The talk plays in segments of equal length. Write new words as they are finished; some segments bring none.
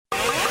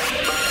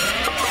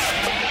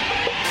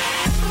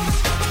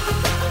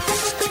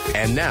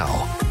And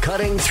now,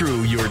 cutting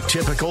through your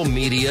typical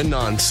media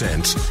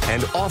nonsense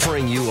and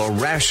offering you a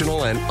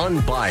rational and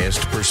unbiased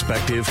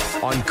perspective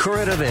on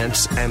current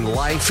events and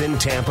life in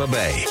Tampa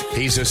Bay.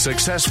 He's a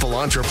successful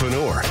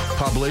entrepreneur,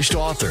 published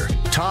author,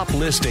 top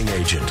listing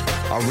agent,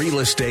 a real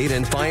estate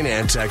and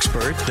finance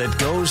expert that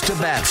goes to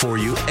bat for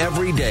you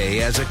every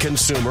day as a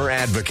consumer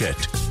advocate.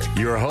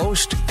 Your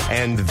host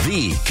and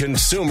the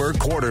consumer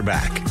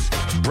quarterback,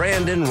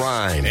 Brandon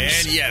Rhymes.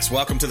 And yes,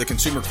 welcome to the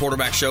Consumer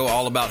Quarterback Show,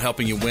 all about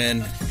helping you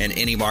win in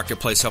any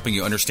marketplace, helping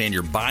you understand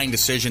your buying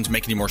decisions,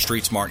 making you more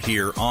street smart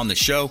here on the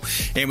show.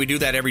 And we do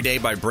that every day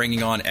by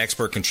bringing on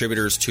expert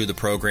contributors to the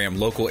program,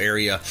 local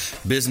area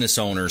business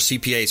owners,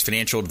 CPAs,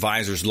 financial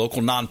advisors,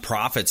 local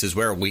nonprofits as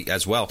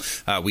well.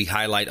 We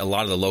highlight a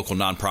lot of the local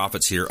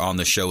nonprofits here on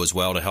the show as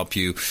well to help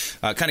you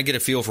kind of get a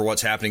feel for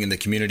what's happening in the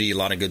community. A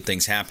lot of good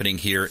things happening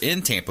here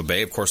in Tampa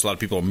Bay. Of course, a lot of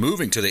people are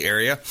moving to the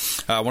area.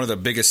 One of the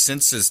biggest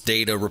census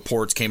data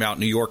reports came out.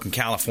 New York and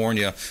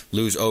California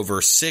lose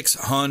over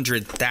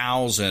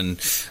 600,000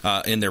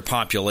 in their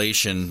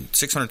population,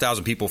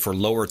 600,000 people for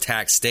lower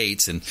tax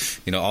states, and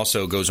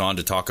also goes on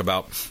to talk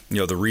about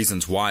the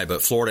reasons why.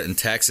 But Florida and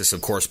Texas,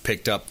 of course,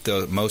 picked up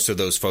the most of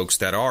those folks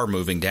that are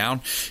moving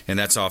down, and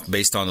that's off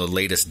based on the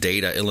latest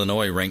data.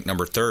 Illinois ranked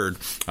number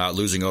 3rd,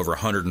 losing over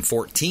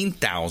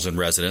 114,000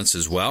 residents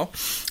as well.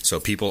 So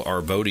people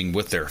are voting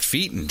with their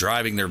feet and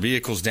driving their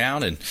vehicles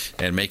down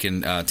and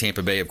making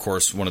Tampa Bay, of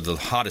course, one of the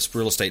hottest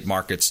real estate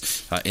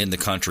markets in the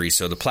country.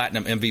 So the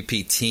Platinum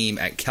MVP team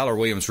at Keller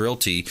Williams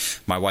Realty,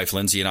 my wife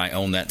Lindsay and I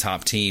own that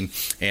top team.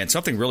 And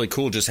something really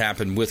cool just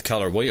happened with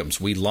Keller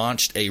Williams. We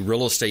launched a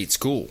real estate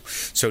school.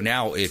 So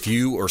now if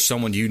you or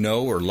someone you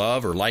know or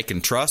love or like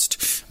and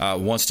trust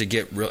wants to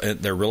get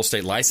their real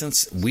estate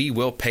license, we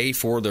will pay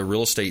for the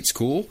real estate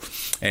school.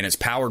 And it's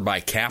powered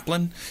by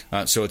Kaplan.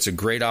 So it's a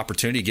great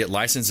opportunity to get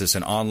licensed. It's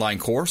an online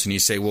course. And you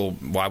say, well,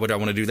 why would I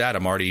want to do that?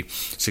 I'm already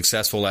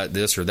successful at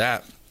this or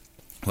that.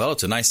 Well,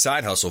 it's a nice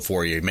side hustle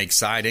for you. You make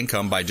side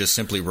income by just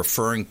simply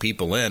referring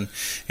people in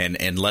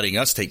and letting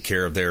us take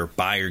care of their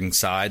buying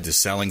side, the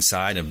selling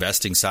side,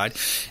 investing side.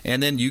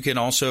 And then you can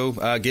also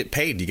get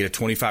paid. You get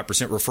a 25%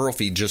 referral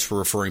fee just for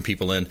referring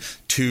people in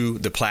to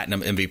the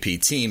Platinum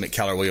MVP team at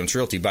Keller Williams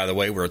Realty. By the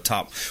way, we're a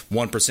top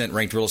 1%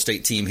 ranked real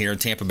estate team here in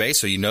Tampa Bay,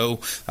 so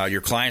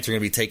your clients are going to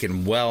be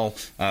taken well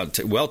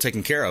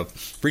taken care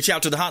of. Reach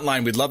out to the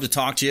hotline. We'd love to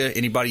talk to you.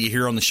 Anybody you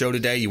hear on the show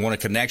today, you want a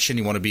connection,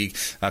 you want to be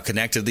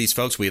connected to these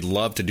folks, we'd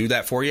love to do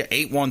that for you.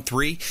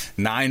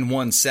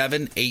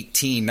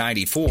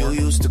 813-917-1894. You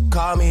used to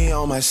call me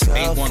on my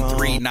cell phone.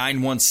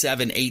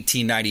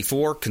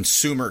 813-917-1894.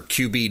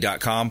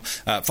 ConsumerQB.com.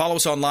 Follow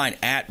us online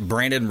at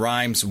Brandon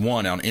Rhymes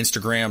 1 on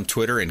Instagram,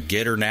 Twitter, and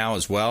Getter now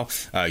as well.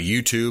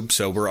 YouTube.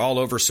 So we're all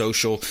over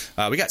social.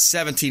 We got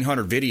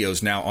 1,700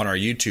 videos now on our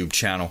YouTube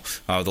channel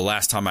the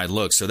last time I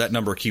looked. So that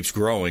number keeps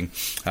growing.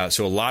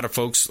 So a lot of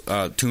folks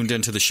tuned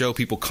into the show,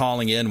 people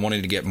calling in,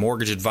 wanting to get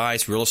mortgage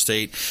advice, real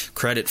estate,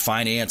 credit,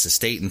 finance,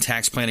 estate, and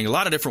tax planning. A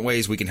lot of different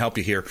ways we can help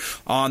you here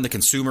on the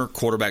Consumer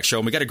Quarterback Show.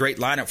 And we got a great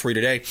lineup for you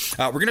today.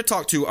 We're going to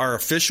talk to our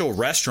official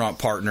restaurant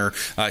partner.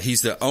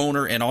 He's the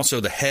owner and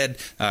also the head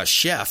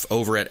chef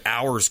over at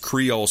Ours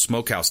Creole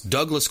Smokehouse.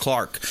 Douglas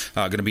Clark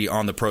going to be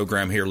on the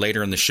program here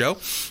later in the show.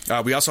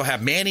 We also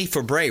have Manny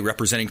Fabre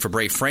representing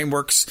Fabre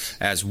Frameworks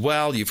as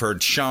well. You've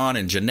heard Sean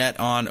and Jeanette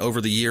on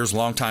over the years,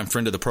 longtime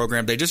friend of the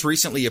program. They just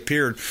recently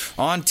appeared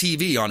on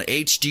TV, on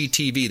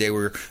HGTV. They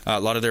were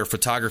a lot of their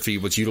photography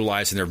was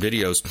utilized in their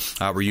videos.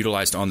 Were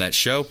utilized on that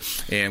show.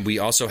 And we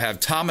also have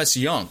Thomas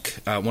Young,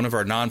 one of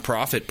our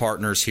nonprofit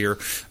partners here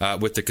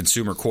with the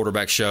Consumer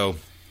Quarterback Show.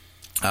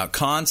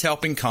 Cons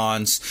Helping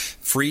Cons,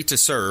 free to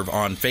serve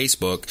on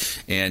Facebook,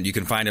 and you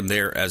can find him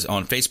there as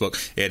on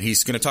Facebook. And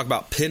he's going to talk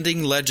about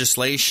pending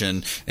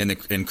legislation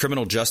and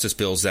criminal justice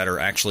bills that are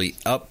actually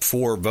up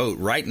for vote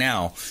right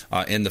now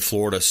in the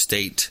Florida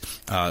state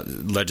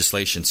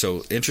legislation.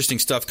 So interesting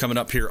stuff coming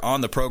up here on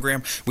the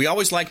program. We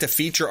always like to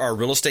feature our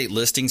real estate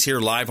listings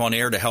here live on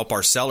air to help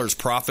our sellers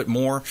profit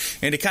more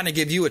and to kind of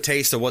give you a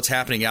taste of what's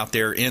happening out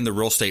there in the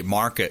real estate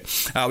market.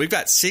 We've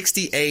got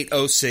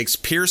 6806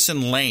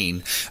 Pearson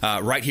Lane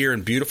right here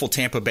in beautiful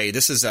Tampa Bay.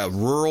 This is a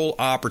rural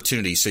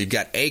opportunity. So you've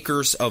got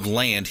acres of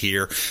land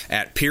here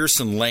at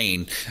Pearson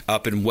Lane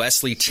up in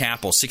Wesley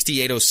Chapel,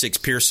 6806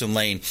 Pearson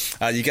Lane.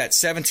 You got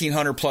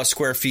 1,700 plus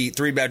square feet,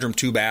 3-bedroom,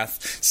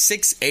 2-bath,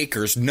 6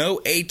 acres,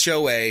 no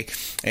HOA,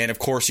 and of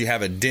course you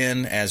have a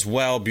den as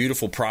well.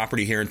 Beautiful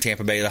property here in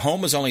Tampa Bay. The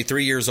home is only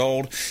 3 years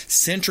old,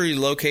 centrally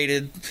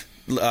located,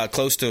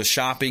 close to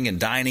shopping and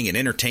dining and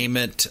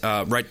entertainment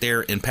right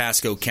there in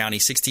Pasco County,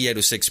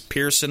 6806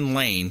 Pearson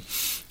Lane.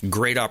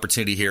 Great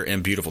opportunity here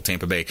in beautiful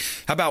Tampa Bay.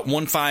 How about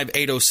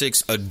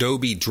 15806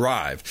 Adobe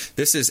Drive?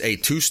 This is a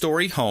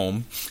 2-story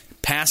home,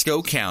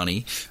 Pasco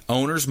County,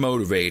 owners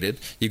motivated.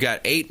 You've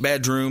got 8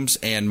 bedrooms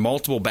and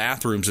multiple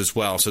bathrooms as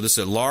well. So this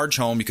is a large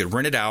home. You could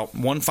rent it out.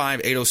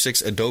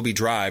 15806 Adobe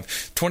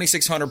Drive,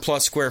 2,600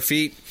 plus square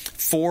feet,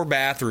 4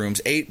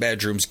 bathrooms, 8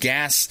 bedrooms,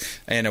 gas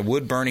and a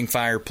wood-burning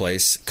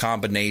fireplace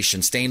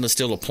combination, stainless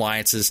steel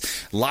appliances,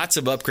 lots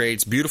of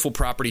upgrades, beautiful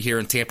property here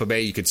in Tampa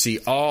Bay. You can see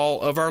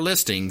all of our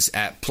listings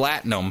at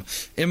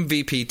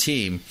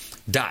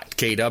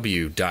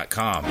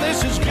PlatinumMVPTeam.kw.com.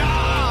 This is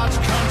God's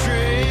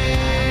country.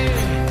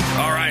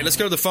 All right, let's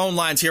go to the phone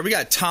lines here. We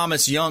got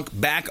Thomas Young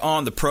back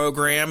on the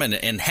program,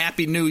 and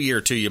Happy New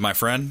Year to you, my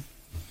friend.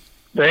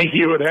 Thank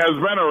you. It has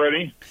been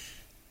already.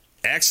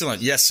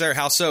 Excellent. Yes, sir.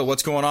 How so?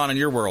 What's going on in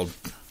your world?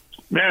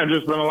 Man,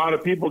 just been a lot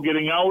of people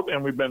getting out,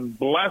 and we've been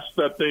blessed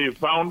that they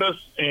found us,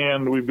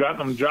 and we've gotten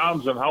them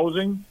jobs and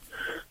housing.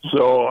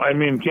 So, I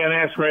mean, can't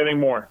ask for anything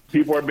more.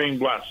 People are being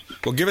blessed.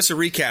 Well, give us a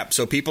recap.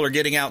 So people are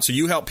getting out. So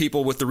you help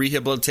people with the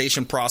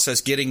rehabilitation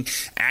process, getting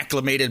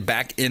acclimated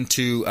back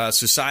into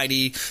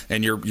society,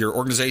 and your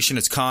organization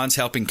is Cons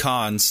Helping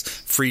Cons,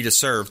 free to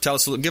serve. Give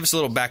us a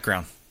little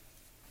background.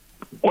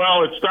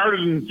 Well, it started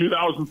in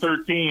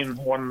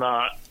 2013 when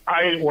I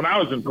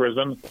was in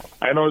prison.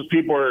 I noticed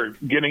people are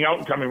getting out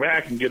and coming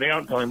back and getting out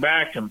and coming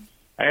back, and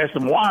I asked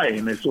them why,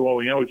 and they said, well,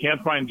 we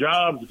can't find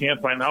jobs, we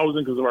can't find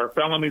housing because of our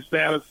felony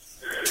status.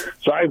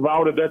 So I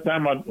vowed at that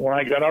time when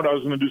I got out I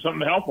was going to do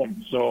something to help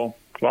them. So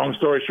long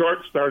story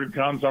short, started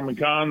Cons Helping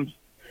Cons,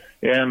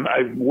 and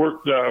I've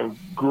worked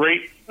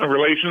great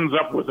relations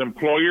up with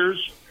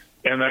employers,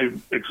 and I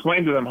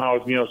explained to them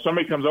how,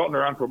 somebody comes out and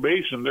they're on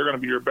probation, they're going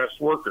to be your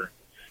best worker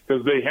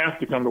because they have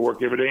to come to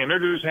work every day, and they're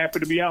just happy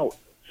to be out.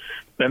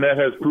 And that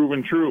has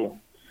proven true.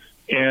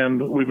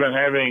 And we've been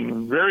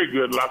having very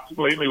good luck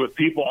lately with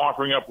people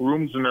offering up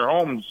rooms in their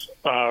homes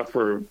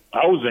for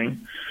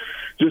housing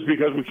just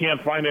because we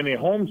can't find any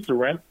homes to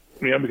rent,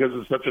 because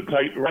it's such a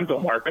tight rental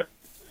market.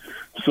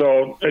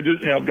 So,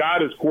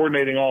 God is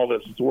coordinating all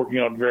this. It's working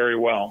out very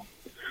well.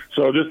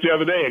 So just the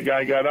other day, a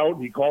guy got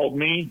out. He called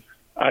me.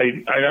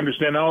 I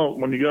understand now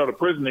when you get out of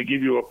prison, they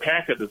give you a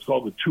packet that's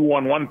called the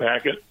 211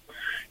 packet,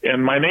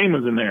 and my name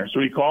is in there.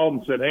 So he called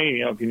and said,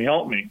 hey, can you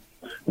help me?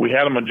 We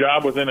had him a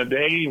job within a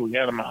day. We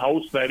had him a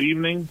house that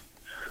evening.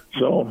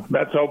 So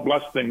that's how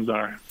blessed things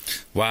are.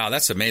 Wow,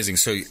 that's amazing.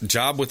 So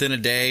job within a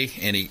day,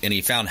 and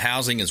he found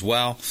housing as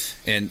well,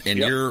 and yep.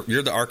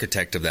 You're the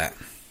architect of that.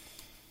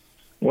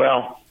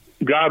 Well,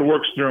 God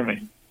works through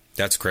me.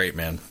 That's great,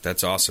 man.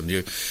 That's awesome.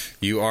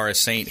 You are a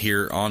saint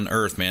here on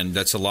earth, man.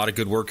 That's a lot of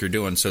good work you're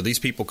doing. So these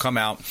people come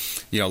out,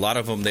 a lot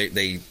of them,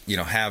 they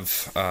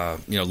have,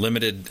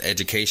 limited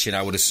education,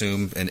 I would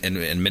assume,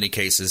 in many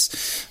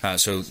cases.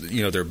 So,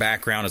 their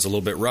background is a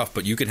little bit rough,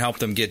 but you can help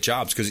them get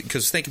jobs.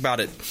 Because think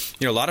about it,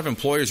 a lot of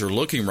employers are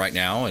looking right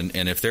now, and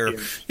if they're,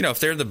 if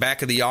they're in the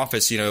back of the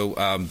office,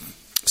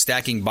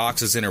 stacking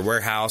boxes in a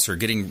warehouse or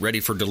getting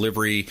ready for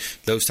delivery,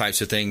 those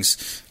types of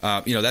things,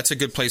 that's a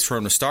good place for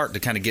them to start to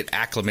kind of get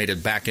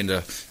acclimated back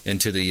into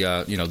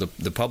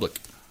the public.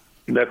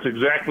 That's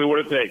exactly what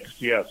it takes.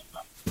 Yes.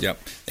 Yep.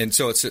 And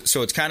so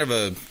it's kind of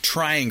a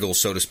triangle,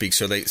 so to speak.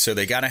 So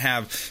they got to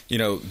have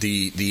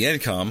the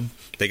income,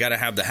 they got to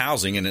have the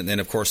housing, and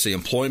then of course the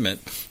employment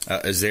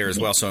is there as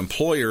well. So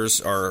employers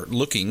are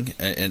looking,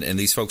 and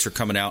these folks are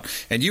coming out.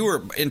 And you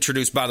were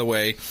introduced, by the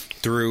way,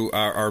 through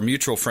our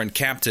mutual friend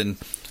Captain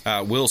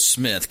Will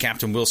Smith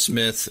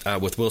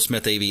with Will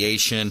Smith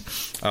Aviation.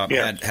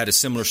 Had a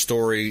similar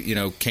story.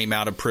 Came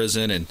out of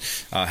prison and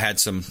had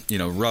some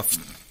rough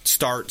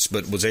starts,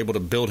 but was able to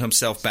build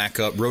himself back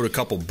up, wrote a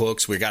couple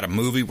books. We got a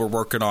movie we're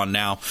working on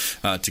now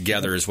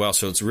together as well.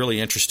 So it's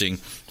really interesting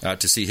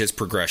to see his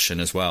progression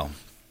as well.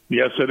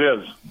 Yes, it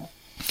is.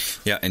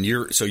 Yeah, and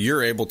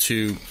you're able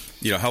to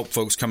help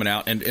folks coming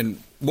out.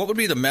 And what would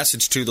be the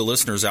message to the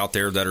listeners out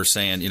there that are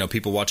saying,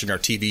 people watching our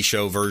TV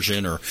show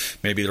version, or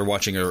maybe they're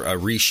watching a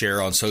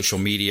reshare on social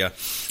media,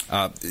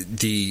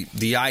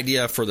 the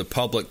idea for the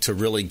public to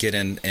really get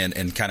in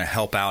and kind of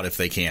help out if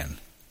they can?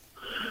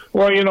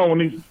 Well,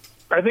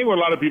 I think what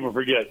a lot of people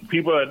forget,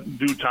 people that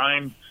do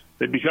time,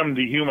 they become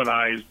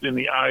dehumanized in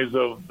the eyes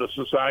of the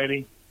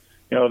society.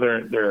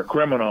 They're a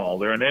criminal,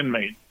 they're an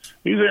inmate.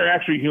 These are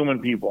actually human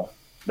people.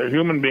 They're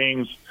human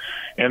beings,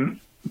 and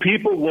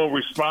people will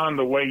respond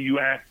the way you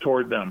act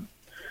toward them.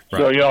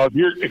 Right. So,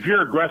 if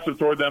you're aggressive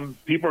toward them,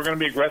 people are going to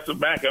be aggressive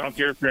back. I don't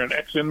care if you're an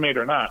ex-inmate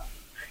or not.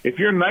 If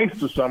you're nice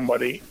to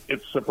somebody,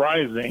 it's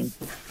surprising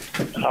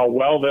how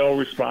well they'll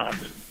respond.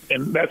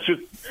 And that's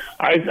just,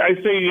 I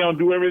say,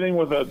 do everything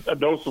with a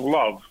dose of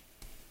love.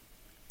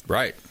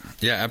 Right.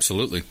 Yeah,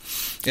 absolutely.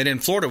 And in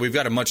Florida, we've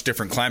got a much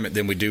different climate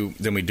than we do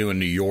in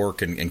New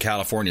York and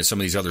California, some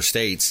of these other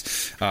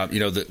states.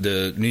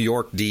 The New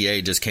York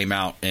DA just came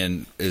out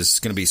and is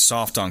going to be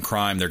soft on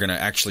crime. They're going to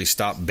actually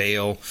stop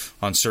bail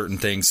on certain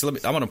things. So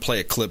I'm going to play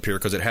a clip here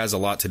because it has a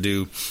lot to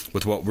do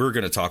with what we're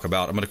going to talk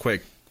about. I'm going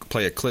to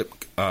play a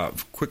quick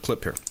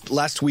clip here.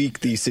 last week,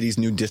 the city's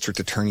new district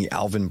attorney,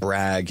 Alvin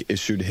Bragg,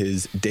 issued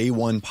his Day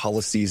 1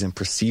 Policies and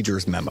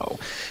Procedures memo.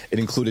 It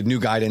included new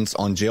guidance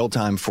on jail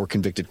time for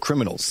convicted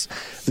criminals.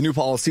 The new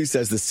policy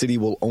says the city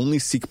will only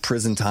seek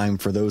prison time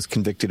for those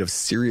convicted of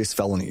serious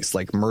felonies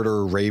like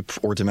murder, rape,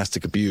 or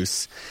domestic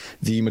abuse.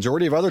 The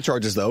majority of other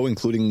charges, though,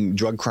 including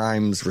drug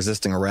crimes,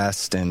 resisting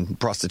arrest, and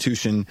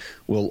prostitution,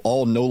 will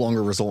all no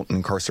longer result in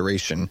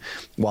incarceration,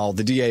 while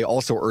the DA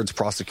also urged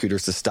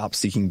prosecutors to stop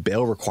seeking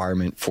bail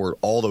requirement for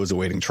all those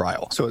awaiting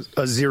trial. So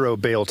a zero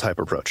bail type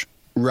approach.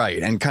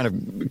 Right, and kind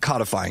of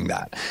codifying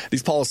that.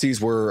 These policies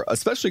were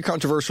especially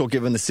controversial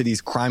given the city's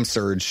crime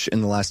surge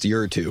in the last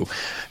year or two.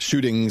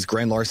 Shootings,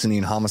 grand larceny,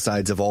 and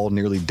homicides have all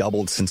nearly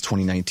doubled since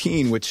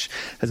 2019, which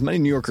has many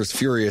New Yorkers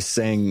furious,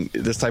 saying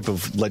this type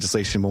of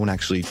legislation won't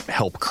actually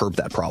help curb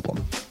that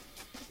problem.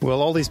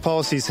 Well, all these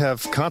policies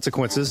have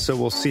consequences, so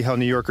we'll see how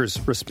New Yorkers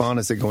respond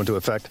as they go into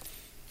effect.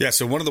 Yeah,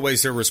 so one of the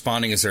ways they're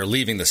responding is they're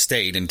leaving the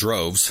state in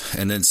droves.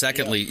 And then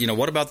secondly,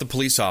 what about the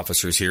police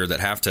officers here that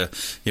have to,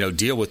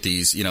 deal with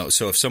these,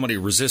 so if somebody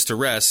resists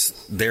arrest,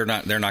 they're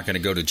not going to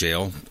go to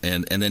jail.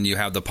 And then you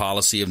have the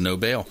policy of no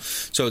bail.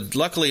 So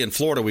luckily in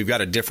Florida, we've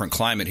got a different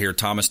climate here.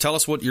 Thomas, tell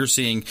us what you're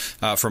seeing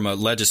from a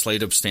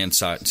legislative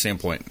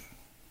standpoint.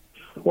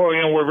 Well,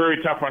 we're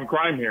very tough on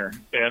crime here.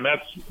 And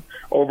that's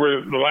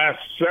over the last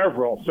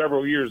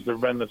several years, there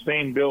have been the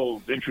same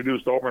bills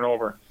introduced over and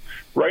over.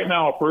 Right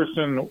now, a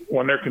person,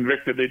 when they're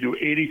convicted, they do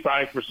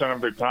 85%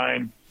 of their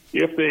time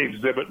if they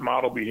exhibit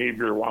model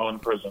behavior while in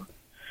prison.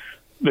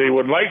 They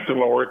would like to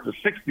lower it to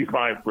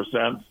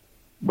 65%,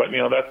 but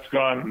that's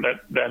gone.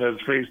 That has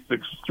faced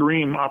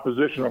extreme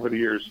opposition over the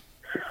years.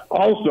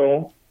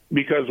 Also,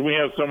 because we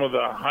have some of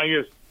the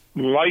highest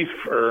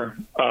life or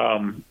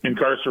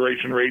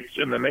incarceration rates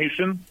in the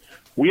nation,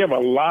 we have a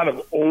lot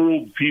of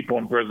old people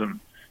in prison,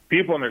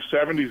 people in their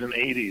 70s and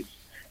 80s.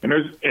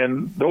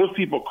 And those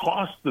people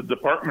cost the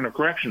Department of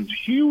Corrections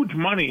huge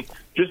money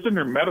just in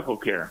their medical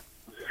care.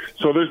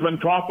 So there's been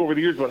talk over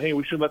the years about, hey,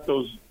 we should let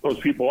those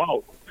people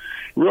out.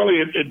 Really,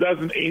 it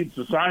doesn't aid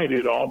society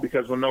at all,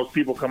 because when those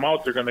people come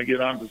out, they're going to get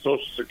onto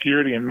Social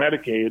Security and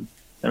Medicaid,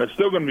 and it's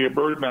still going to be a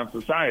burden on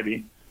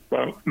society.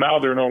 But now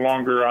they're no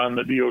longer on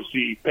the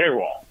DOC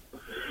payroll.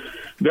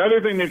 The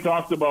other thing they've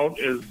talked about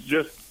is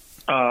just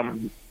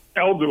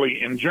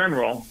elderly in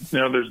general.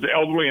 There's the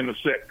elderly and the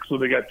sick. So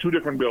they got two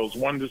different bills.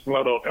 One just to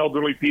let out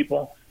elderly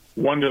people,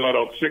 one to let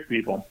out sick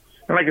people.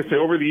 And like I say,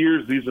 over the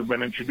years, these have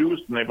been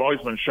introduced, and they've always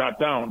been shot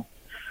down.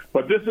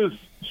 But this is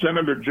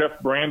Senator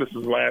Jeff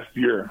Brandis's last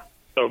year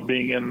of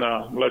being in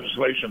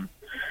legislation.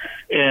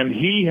 And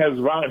he has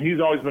vowed, he's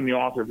always been the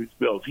author of these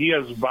bills. He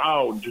has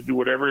vowed to do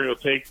whatever it'll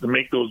take to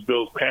make those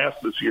bills pass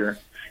this year.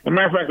 As a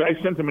matter of fact, I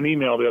sent him an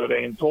email the other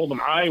day and told him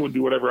I would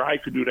do whatever I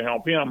could do to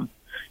help him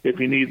if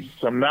he needs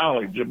some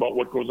knowledge about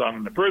what goes on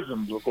in the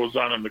prisons, what goes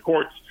on in the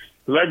courts,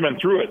 because I've been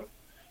through it.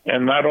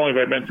 And not only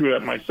have I been through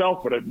that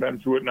myself, but I've been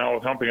through it now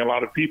with helping a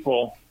lot of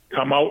people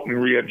come out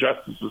and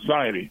readjust to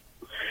society.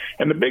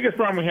 And the biggest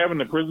problem we have in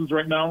the prisons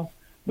right now,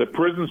 the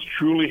prisons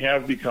truly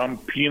have become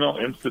penal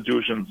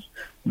institutions.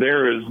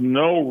 There is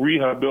no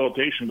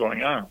rehabilitation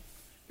going on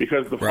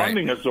because the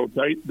funding is so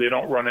tight. They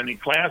don't run any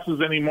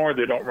classes anymore.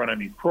 They don't run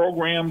any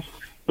programs.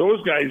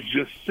 Those guys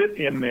just sit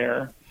in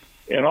there,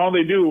 and all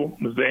they do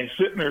is they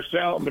sit in their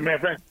cell. As a matter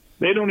of fact,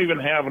 they don't even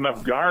have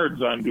enough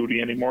guards on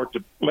duty anymore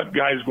to let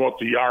guys go out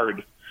the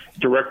yard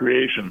to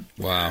recreation.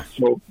 Wow.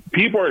 So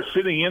people are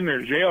sitting in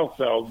their jail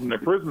cells, in their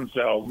prison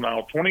cells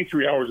now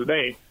 23 hours a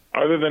day,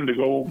 other than to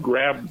go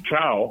grab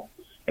chow.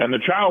 And the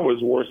chow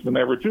was worse than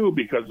ever, too,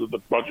 because of the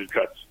budget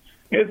cuts.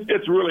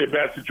 It's really a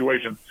bad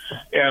situation.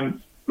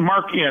 And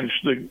Mark Inch,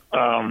 the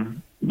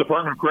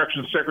Department of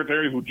Corrections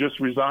Secretary who just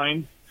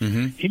resigned,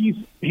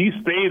 he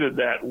stated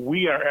that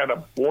we are at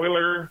a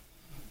boiler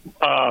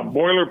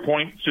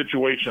point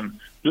situation,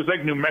 just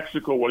like New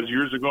Mexico was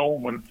years ago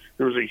when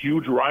there was a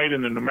huge riot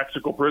in the New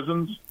Mexico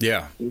prisons.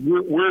 Yeah.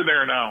 We're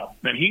there now.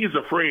 And he's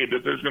afraid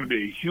that there's going to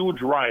be a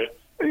huge riot.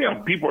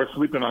 People are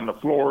sleeping on the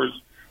floors.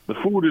 The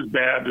food is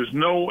bad. There's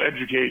no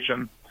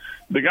education.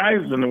 The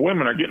guys and the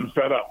women are getting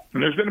fed up.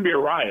 And there's going to be a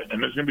riot,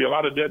 and there's going to be a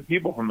lot of dead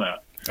people from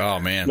that. Oh,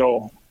 man.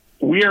 So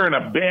we are in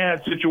a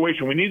bad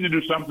situation. We need to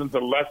do something to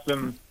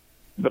lessen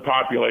the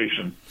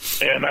population.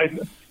 And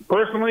I've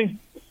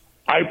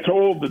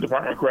told the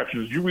Department of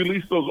Corrections, you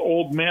release those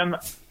old men,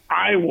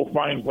 I will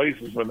find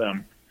places for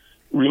them.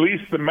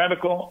 Release the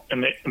medical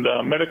and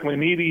the medically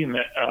needy and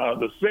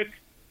the sick,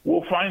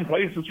 we'll find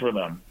places for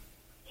them.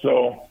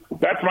 So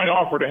that's my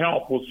offer to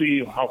help. We'll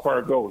see how far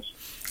it goes.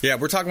 Yeah,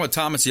 we're talking with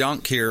Thomas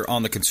Young here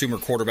on the Consumer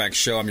Quarterback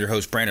Show. I'm your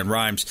host, Brandon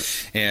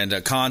Rhymes.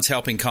 And Cons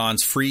Helping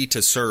Cons, Free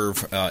to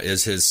Serve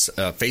is his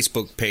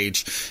Facebook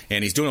page.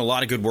 And he's doing a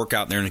lot of good work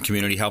out there in the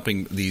community,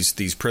 helping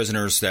these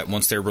prisoners that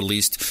once they're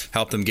released,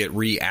 help them get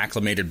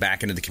reacclimated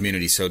back into the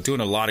community. So doing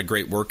a lot of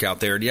great work out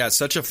there. And yeah, it's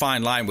such a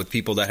fine line with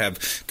people that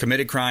have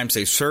committed crimes.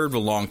 They've served a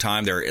long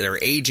time. They're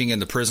aging in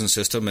the prison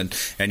system. And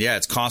yeah,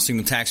 it's costing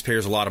the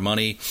taxpayers a lot of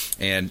money.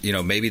 And,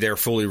 maybe they're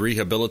fully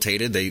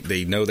rehabilitated.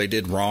 They know they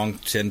did wrong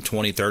 10,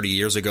 20, 30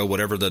 years ago,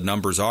 whatever the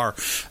numbers are.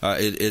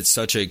 It's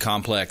such a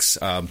complex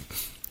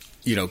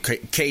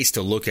case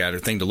to look at or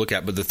thing to look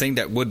at. But the thing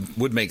that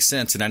would make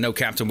sense, and I know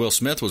Captain Will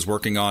Smith was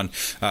working on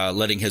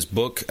having his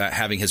book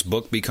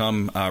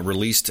become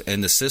released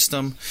in the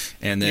system.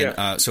 And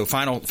then, so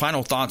final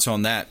thoughts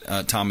on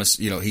that, Thomas.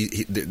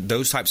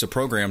 Those types of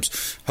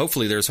programs.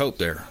 Hopefully, there's hope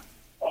there.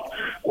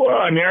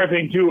 Well, and the other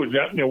thing too is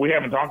that we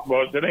haven't talked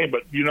about it today,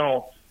 but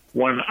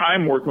when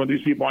I'm working with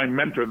these people, I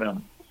mentor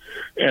them,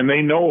 and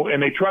they know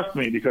and they trust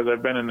me because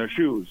I've been in their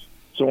shoes.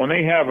 So when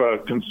they have a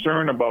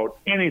concern about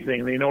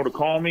anything, they know to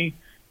call me,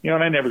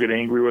 and I never get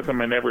angry with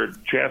them. I never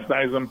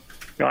chastise them.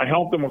 I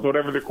help them with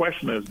whatever their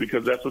question is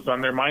because that's what's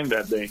on their mind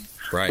that day.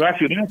 Right. So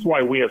actually, that's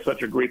why we have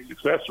such a great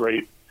success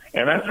rate.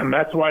 And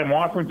that's why I'm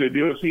offering to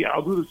DOC,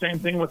 I'll do the same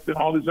thing with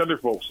all these other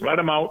folks. Let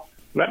them out.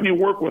 Let me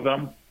work with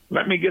them.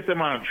 Let me get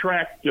them on a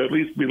track to at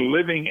least be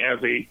living as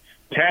a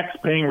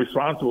tax-paying,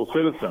 responsible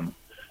citizen.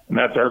 And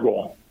that's our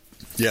goal.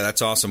 Yeah,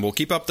 that's awesome. Well,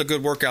 keep up the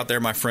good work out there,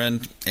 my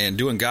friend, and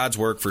doing God's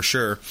work for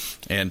sure.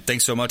 And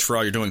thanks so much for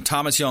all you're doing.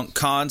 Thomas Young,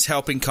 Cons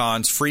Helping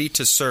Cons, free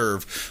to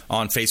serve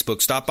on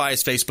Facebook. Stop by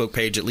his Facebook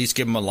page. At least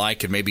give him a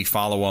like and maybe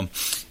follow him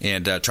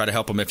and try to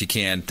help him if you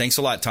can. Thanks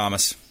a lot,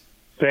 Thomas.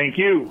 Thank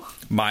you.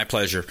 My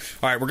pleasure.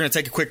 All right, we're going to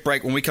take a quick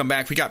break. When we come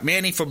back, we got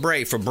Manny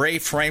Fabre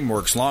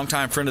Frameworks,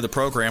 longtime friend of the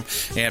program,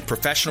 and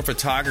professional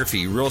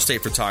photography, real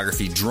estate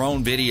photography,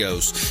 drone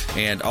videos,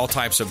 and all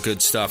types of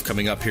good stuff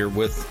coming up here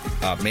with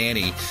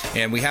Manny.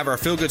 And we have our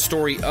feel-good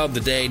story of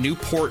the day.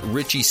 Newport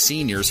Richey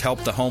seniors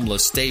help the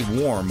homeless stay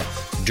warm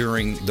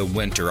during the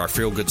winter. Our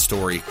feel-good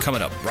story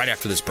coming up right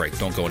after this break.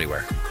 Don't go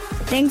anywhere.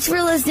 Thanks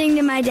for listening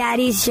to My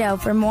Daddy's Show.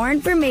 For more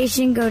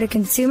information, go to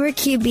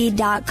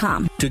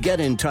ConsumerQB.com. To get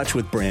in touch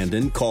with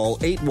Brandon, call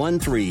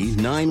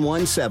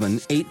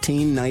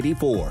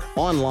 813-917-1894.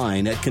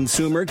 Online at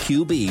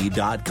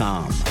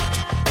ConsumerQB.com.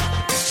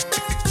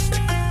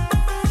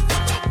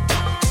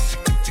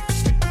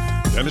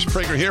 Dennis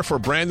Prager here for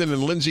Brandon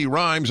and Lindsay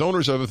Rhymes,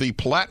 owners of the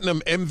Platinum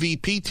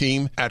MVP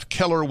team at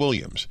Keller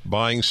Williams.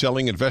 Buying,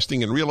 selling,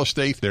 investing in real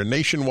estate, their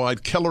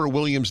nationwide Keller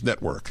Williams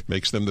network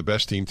makes them the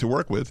best team to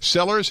work with.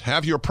 Sellers,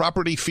 have your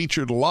property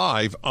featured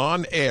live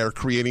on air,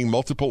 creating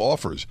multiple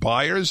offers.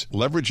 Buyers,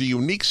 leverage a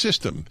unique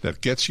system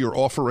that gets your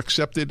offer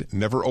accepted,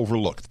 never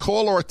overlooked.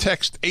 Call or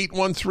text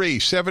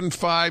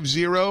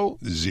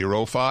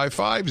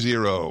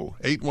 813-750-0550,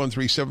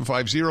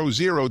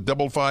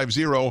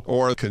 813-750-0550,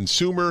 or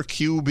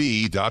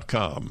ConsumerQB.com.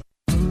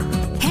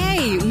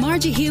 Hey,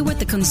 Margie here with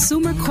the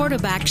Consumer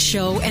Quarterback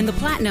Show and the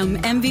Platinum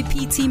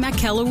MVP team at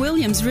Keller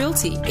Williams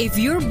Realty. If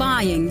you're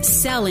buying,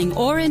 selling,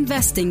 or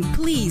investing,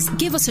 please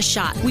give us a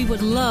shot. We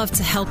would love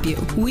to help you.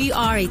 We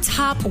are a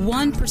top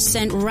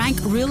 1%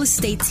 ranked real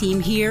estate team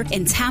here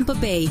in Tampa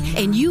Bay,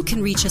 and you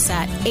can reach us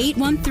at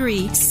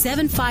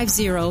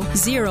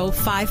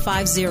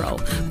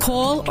 813-750-0550.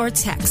 Call or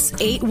text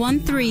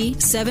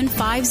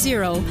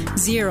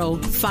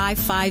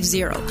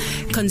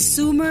 813-750-0550.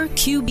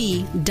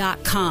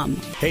 ConsumerQB.com.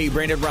 Hey,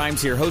 Brandon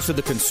Rhymes here, host of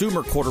the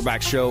Consumer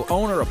Quarterback Show,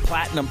 owner of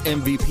Platinum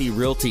MVP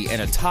Realty, and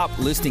a top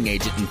listing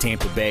agent in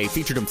Tampa Bay,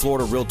 featured in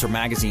Florida Realtor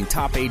Magazine,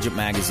 Top Agent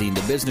Magazine,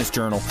 The Business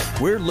Journal.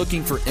 We're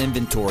looking for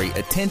inventory.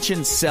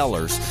 Attention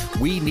sellers,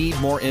 we need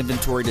more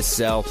inventory to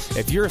sell.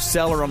 If you're a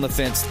seller on the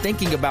fence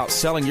thinking about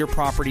selling your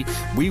property,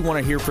 we want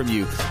to hear from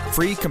you.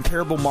 Free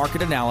comparable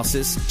market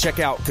analysis. Check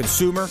out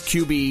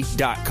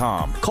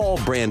ConsumerQB.com. Call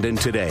Brandon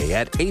today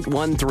at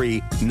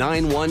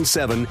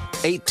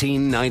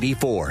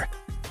 813-917-1894.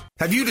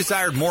 Have you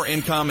desired more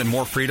income and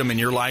more freedom in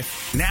your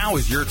life? Now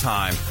is your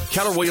time.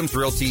 Keller Williams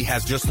Realty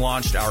has just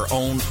launched our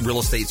own real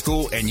estate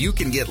school, and you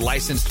can get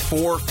licensed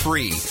for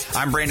free.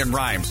 I'm Brandon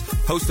Rhymes,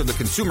 host of the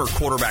Consumer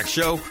Quarterback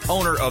Show,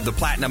 owner of the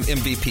Platinum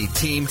MVP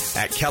team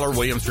at Keller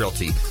Williams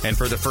Realty. And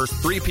for the first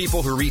 3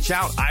 people who reach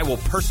out, I will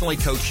personally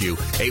coach you.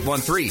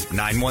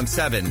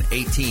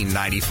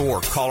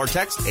 813-917-1894. Call or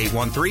text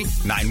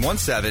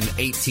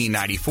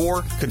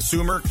 813-917-1894.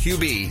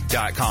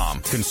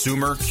 ConsumerQB.com.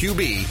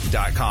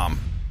 ConsumerQB.com.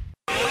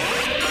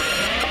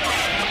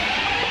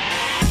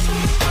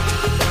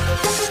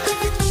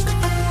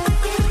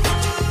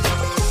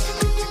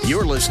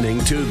 You're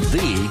listening to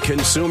The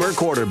Consumer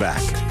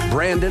Quarterback,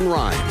 Brandon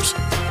Rhymes.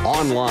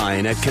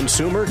 Online at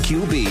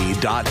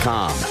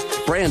ConsumerQB.com.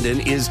 Brandon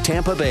is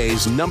Tampa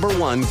Bay's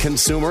 #1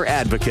 consumer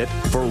advocate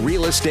for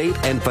real estate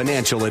and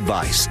financial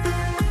advice.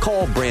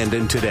 Call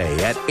Brandon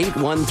today at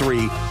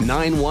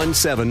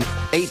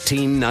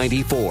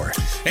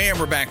 813-917-1894. And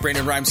we're back.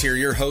 Brandon Rhymes here,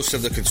 your host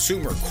of the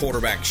Consumer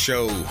Quarterback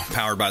Show,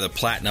 powered by the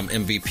Platinum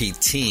MVP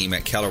team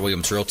at Keller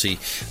Williams Realty.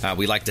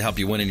 We like to help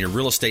you win in your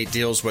real estate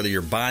deals, whether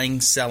you're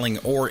buying, selling,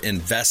 or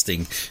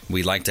investing.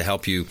 We like to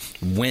help you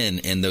win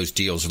in those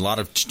deals. A lot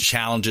of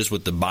challenges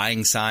with the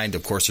buying side.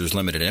 Of course, there's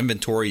limited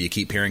inventory. You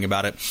keep hearing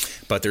about it.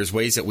 But there's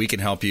ways that we can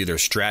help you.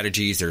 There's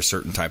strategies. There's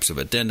certain types of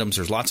addendums.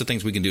 There's lots of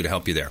things we can do to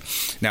help you there.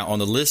 Now, on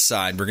the list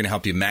side, we're going to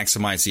help you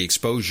maximize the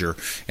exposure,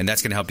 and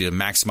that's going to help you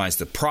maximize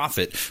the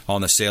profit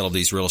on the sale of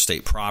these real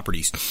estate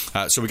properties.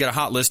 So we got a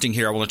hot listing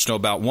here I will let you know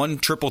about.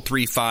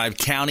 13335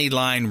 County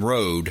Line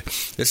Road.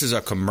 This is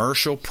a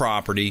commercial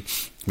property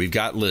we've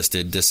got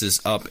listed. This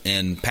is up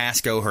in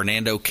Pasco,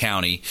 Hernando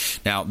County.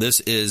 Now, this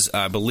is,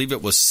 I believe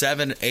it was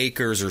 7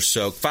 acres or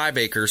so, 5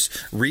 acres,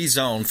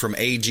 rezoned from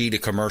AG to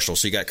commercial.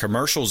 So you got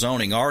commercial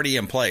zoning already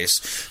in place.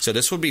 So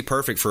this would be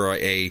perfect for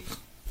a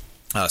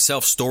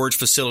self-storage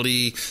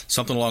facility,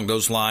 something along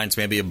those lines,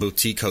 maybe a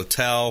boutique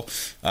hotel.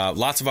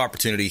 Lots of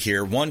opportunity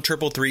here.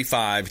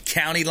 13335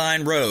 County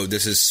Line Road.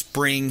 This is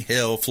Spring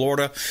Hill,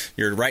 Florida.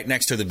 You're right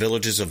next to the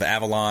villages of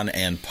Avalon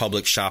and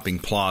Public Shopping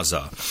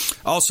Plaza.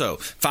 Also,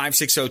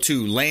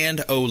 5602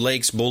 Land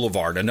O'Lakes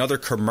Boulevard, another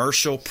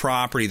commercial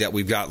property that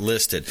we've got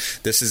listed.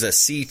 This is a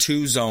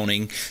C2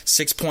 zoning,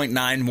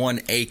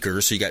 6.91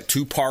 acres. So you got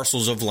 2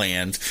 parcels of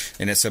land,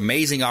 and it's an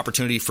amazing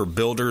opportunity for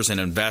builders and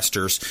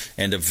investors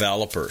and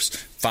developers.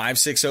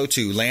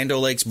 5602 Land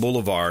O'Lakes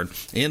Boulevard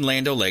in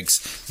Land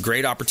O'Lakes.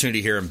 Great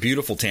opportunity here in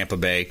beautiful Tampa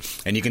Bay.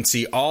 And you can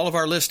see all of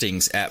our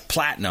listings at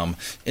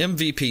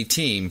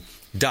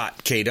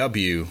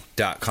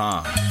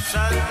platinummvpteam.kw.com.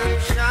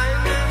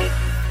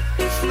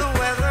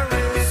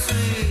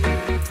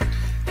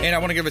 And I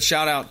want to give a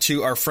shout out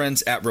to our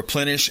friends at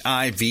Replenish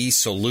IV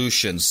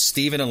Solutions.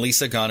 Stephen and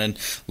Lisa Gunnan,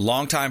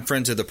 longtime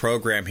friends of the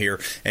program here.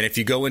 And if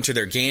you go into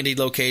their Gandy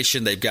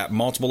location, they've got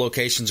multiple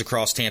locations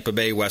across Tampa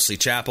Bay, Wesley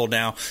Chapel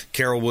now,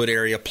 Carrollwood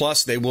area.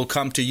 Plus, they will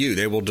come to you.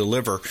 They will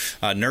deliver.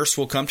 A nurse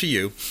will come to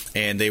you,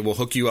 and they will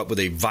hook you up with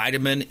a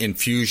vitamin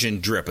infusion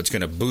drip. It's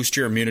going to boost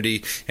your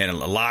immunity, and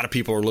a lot of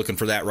people are looking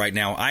for that right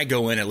now. I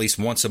go in at least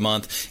once a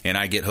month, and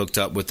I get hooked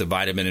up with the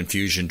vitamin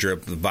infusion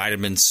drip,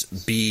 vitamins,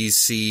 B's,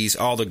 C's,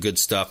 all the good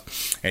stuff.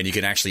 And you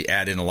can actually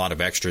add in a lot of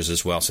extras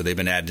as well. So they've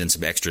been adding in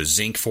some extra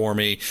zinc for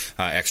me,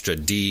 extra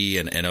D,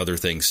 and other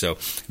things. So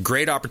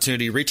great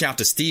opportunity. Reach out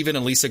to Stephen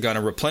and Lisa Gunner,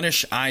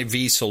 Replenish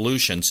IV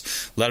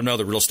Solutions. Let them know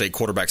the real estate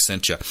quarterback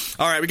sent you.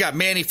 All right, we got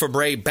Manny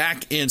Fabre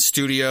back in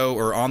studio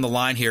or on the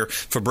line here.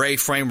 Fabre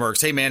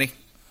Frameworks. Hey, Manny.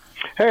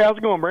 Hey, how's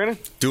it going, Brandon?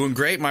 Doing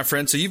great, my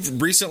friend. So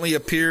you've recently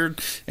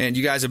appeared, and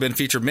you guys have been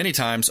featured many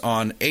times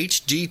on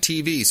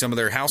HGTV, some of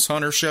their House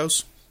Hunter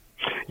shows.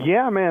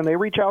 Yeah, man, they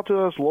reach out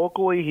to us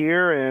locally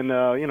here, and,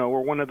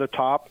 we're one of the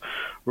top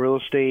real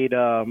estate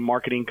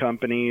marketing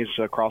companies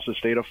across the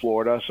state of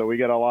Florida, so we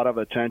get a lot of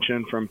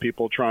attention from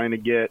people trying to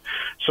get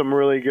some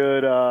really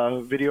good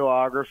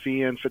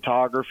videography and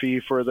photography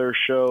for their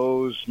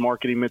shows,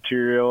 marketing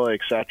material,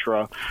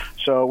 etc.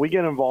 So we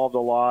get involved a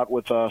lot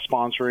with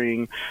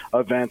sponsoring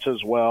events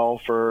as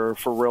well for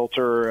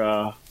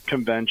realtor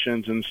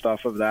conventions and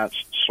stuff of that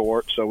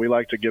sort. So we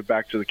like to give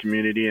back to the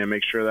community and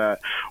make sure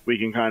that we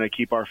can kind of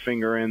keep our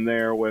finger in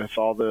there with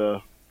all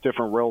the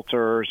different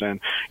realtors.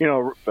 And,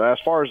 as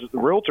far as the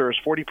realtors,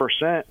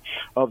 40%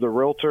 of the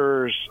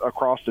realtors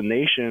across the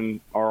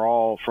nation are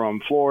all from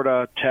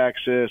Florida,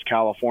 Texas,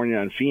 California,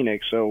 and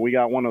Phoenix. So we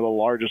got one of the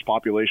largest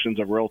populations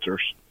of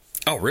realtors.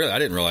 Oh, really? I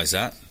didn't realize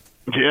that.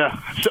 Yeah.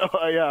 So,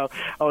 I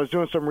was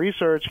doing some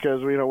research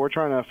because, we're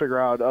trying to figure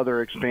out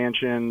other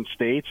expansion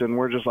states, and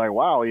we're just like,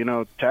 wow,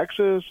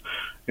 Texas,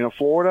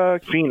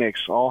 Florida,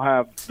 Phoenix all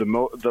have the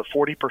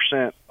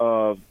 40%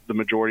 of the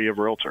majority of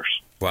realtors.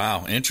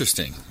 Wow.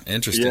 Interesting.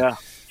 Yeah.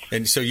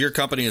 And so your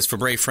company is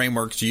Fabre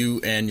Frameworks. You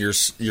and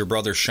your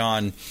brother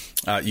Sean,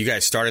 you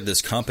guys started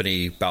this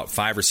company about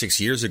 5 or 6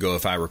 years ago,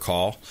 if I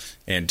recall,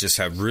 and just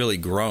have really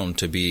grown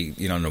to be,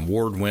 an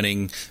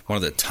award-winning, one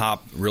of the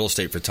top real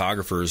estate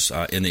photographers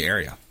in the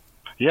area.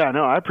 Yeah,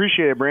 no, I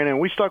appreciate it, Brandon.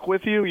 We stuck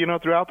with you,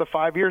 throughout the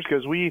 5 years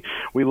because we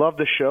love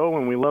the show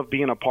and we love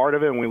being a part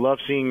of it, and we love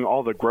seeing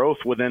all the growth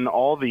within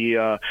all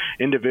the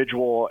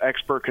individual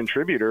expert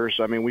contributors.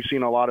 I mean, we've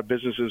seen a lot of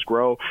businesses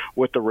grow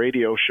with the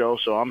radio show,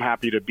 so I'm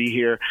happy to be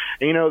here.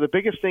 And, the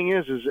biggest thing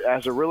is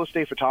as a real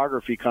estate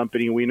photography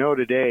company, we know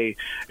today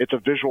it's a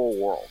visual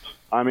world.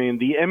 I mean,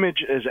 the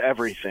image is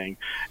everything.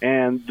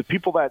 And the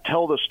people that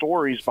tell the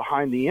stories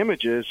behind the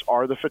images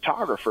are the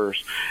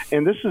photographers.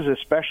 And this is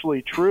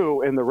especially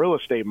true in the real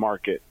estate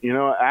market.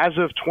 As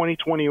of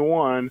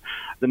 2021,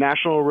 the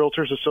National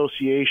Realtors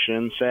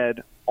Association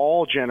said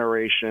all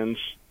generations,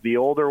 the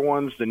older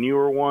ones, the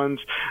newer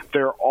ones,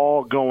 they're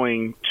all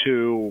going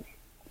to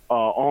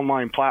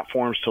online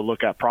platforms to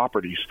look at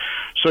properties.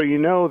 So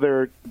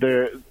that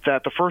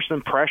the first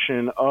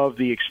impression of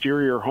the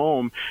exterior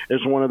home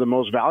is one of the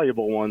most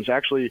valuable ones.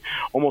 Actually,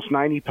 almost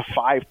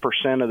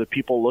 95% of the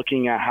people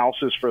looking at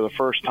houses for the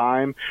first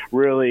time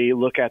really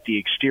look at the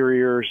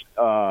exteriors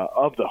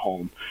of the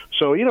home.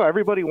 So,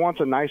 everybody wants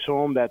a nice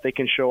home that they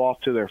can show off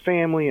to their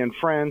family and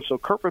friends. So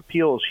curb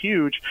appeal is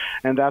huge,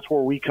 and that's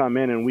where we come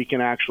in and we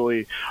can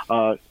actually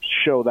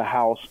show the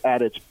house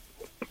at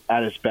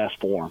its best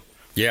form.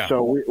 Yeah.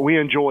 So we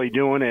enjoy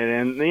doing it.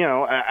 And, you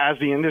know, as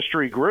the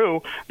industry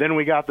grew, then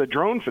we got the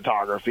drone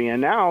photography.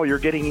 And now you're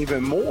getting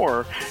even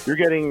more. You're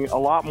getting a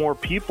lot more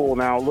people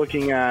now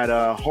looking at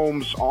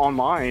homes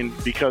online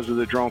because of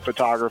the drone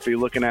photography,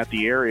 looking at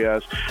the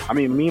areas. I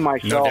mean, me,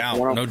 myself.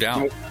 No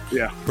doubt.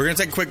 Yeah. We're going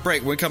to take a quick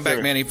break. When we come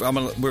back, Manny,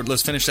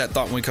 let's finish that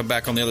thought when we come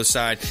back on the other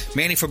side.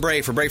 Manny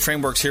Fabre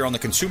Frameworks here on the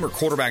Consumer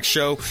Quarterback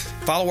Show.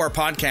 Follow our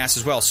podcast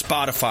as well,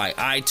 Spotify,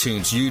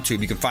 iTunes,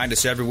 YouTube. You can find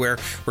us everywhere.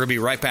 We're going to be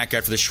right back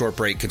after this short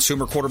break.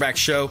 Consumer Quarterback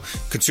Show,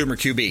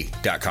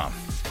 ConsumerQB.com.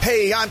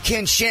 Hey, I'm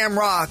Ken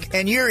Shamrock,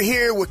 and you're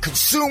here with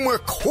Consumer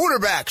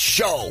Quarterback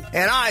Show.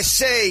 And I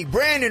say,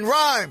 Brandon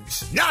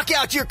Rhymes, knock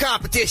out your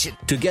competition.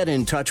 To get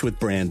in touch with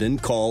Brandon,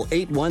 call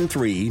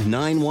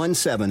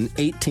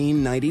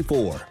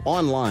 813-917-1894.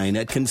 Online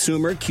at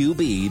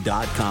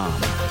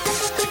ConsumerQB.com.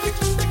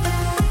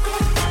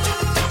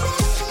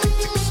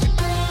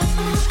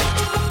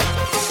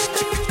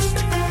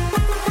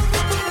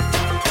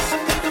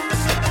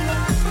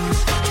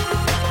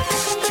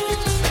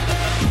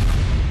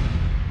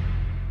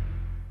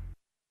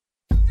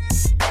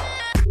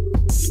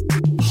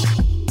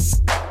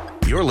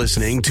 You're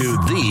listening to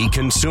the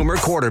Consumer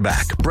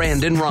Quarterback,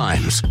 Brandon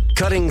Rhymes,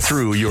 cutting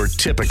through your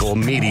typical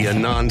media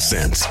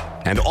nonsense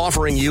and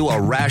offering you a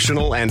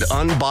rational and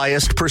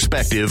unbiased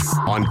perspective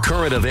on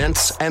current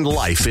events and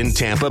life in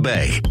Tampa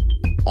Bay.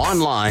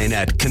 Online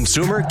at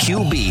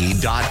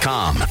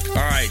ConsumerQB.com. All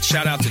right,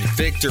 shout out to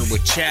Victor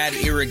with Chad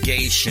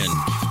Irrigation,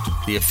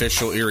 the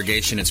official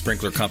irrigation and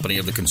sprinkler company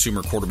of the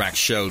Consumer Quarterback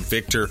Show.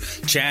 Victor,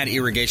 Chad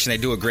Irrigation, they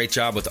do a great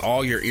job with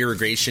all your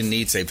irrigation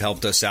needs. They've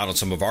helped us out on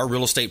some of our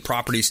real estate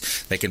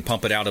properties. They can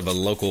pump it out of a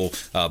local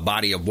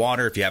body of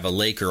water if you have a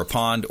lake or a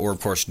pond, or,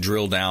 of course,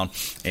 drill down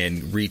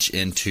and reach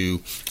into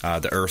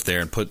the earth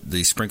there and put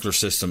the sprinkler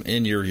system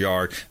in your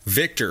yard.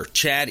 Victor,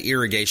 Chad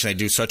Irrigation, they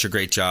do such a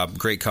great job.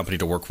 Great company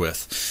to work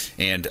with.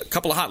 And a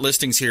couple of hot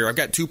listings here. I've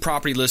got 2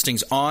 property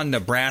listings on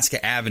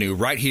Nebraska Avenue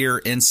right here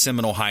in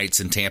Seminole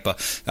Heights in Tampa.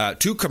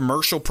 2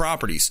 commercial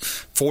properties,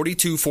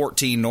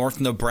 4214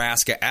 North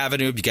Nebraska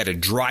Avenue. You got a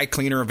dry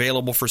cleaner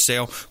available for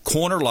sale,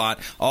 corner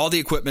lot, all the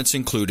equipment's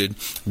included,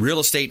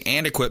 real estate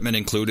and equipment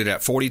included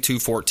at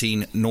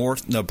 4214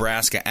 North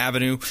Nebraska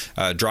Avenue.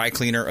 Dry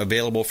cleaner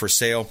available for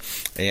sale,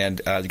 and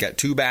you got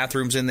 2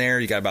 bathrooms in there.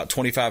 You got about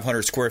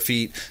 2,500 square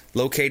feet,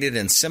 located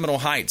in Seminole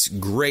Heights.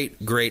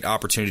 Great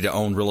opportunity to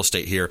own real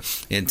estate here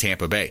in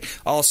Tampa Bay.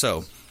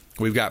 Also,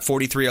 we've got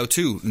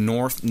 4302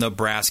 North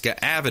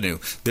Nebraska Avenue.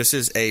 This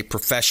is a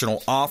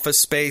professional office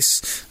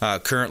space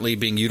currently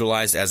being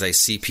utilized as a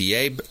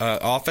CPA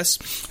office.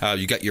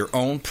 You got your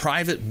own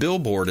private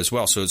billboard as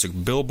well. So it's a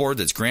billboard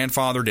that's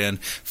grandfathered in,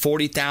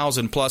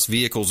 40,000 plus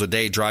vehicles a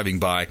day driving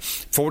by.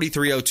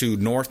 4302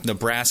 North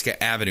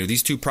Nebraska Avenue.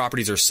 These 2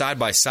 properties are side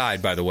by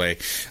side, by the way,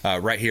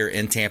 right here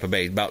in Tampa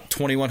Bay. About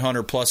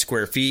 2,100 plus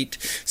square feet,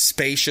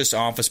 spacious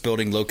office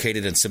building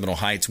located in Seminole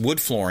Heights,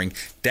 wood flooring,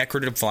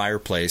 decorative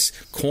fireplace,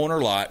 corner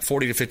lot,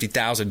 40 to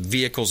 50,000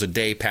 vehicles a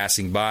day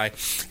passing by,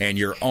 and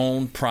your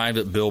own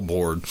private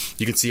billboard.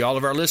 You can see all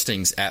of our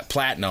listings at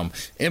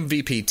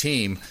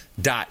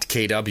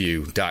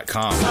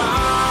PlatinumMVPTeam.kw.com.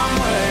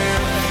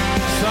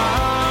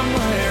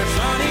 Somewhere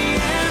sunny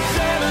and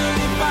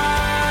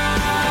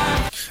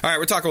 75. All right,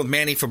 we're talking with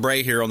Manny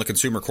Fabre here on the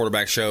Consumer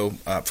Quarterback Show.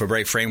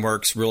 Fabre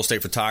Frameworks, real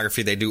estate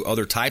photography. They do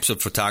other types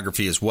of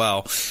photography as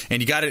well.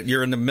 And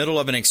you're in the middle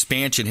of an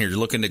expansion here. You're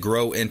looking to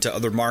grow into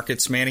other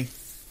markets, Manny?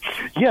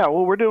 Yeah,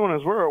 what we're doing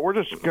is we're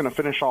just going to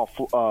finish off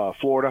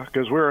Florida,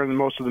 because we're in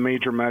most of the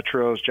major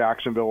metros,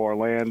 Jacksonville,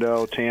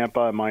 Orlando,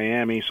 Tampa, and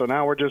Miami. So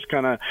now we're just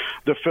kind of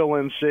the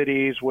fill-in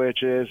cities,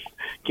 which is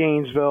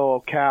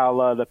Gainesville,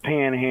 Ocala, the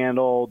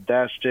Panhandle,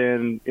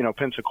 Destin,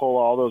 Pensacola,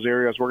 all those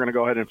areas. We're going to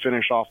go ahead and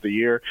finish off the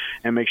year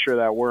and make sure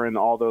that we're in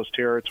all those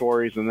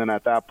territories. And then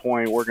at that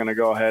point, we're going to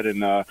go ahead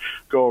and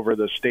go over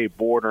the state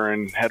border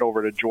and head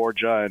over to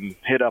Georgia and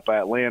hit up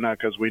Atlanta,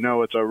 because we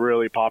know it's a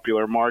really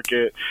popular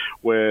market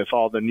with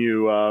all the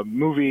new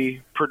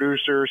movie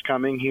producers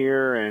coming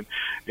here, and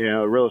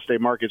the real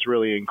estate market's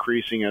really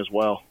increasing as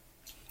well.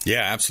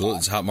 Yeah, absolutely.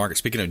 It's a hot market.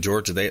 Speaking of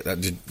Georgia,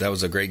 that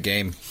was a great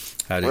game.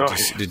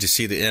 Did you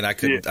see the end? I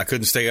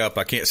couldn't stay up.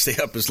 I can't stay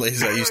up as late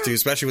as I used to,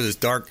 especially when it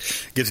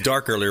gets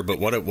dark earlier. But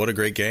what a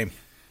great game.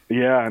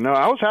 Yeah, no,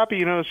 I was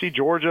happy, to see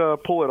Georgia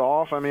pull it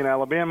off. I mean,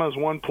 Alabama's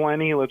won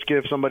plenty. Let's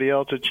give somebody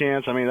else a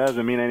chance. I mean, that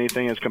doesn't mean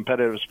anything. It's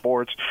competitive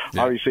sports.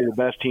 Yeah. Obviously, the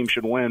best team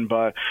should win,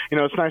 but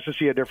it's nice to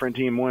see a different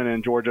team win,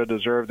 and Georgia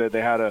deserved it.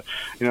 They had a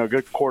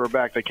good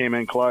quarterback that came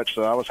in clutch,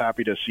 so I was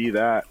happy to see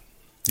that.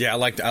 Yeah, I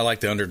like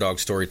the underdog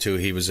story too.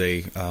 He was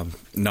a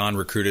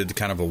non-recruited,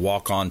 kind of a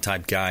walk-on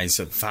type guy. He's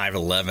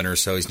 5'11" or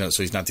so. He's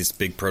not this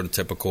big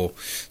prototypical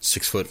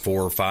 6'4"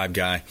 or 5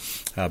 guy.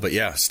 But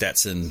yeah,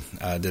 Stetson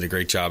did a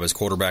great job as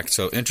quarterback.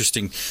 So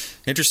interesting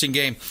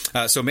game.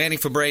 So Manny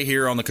Fabre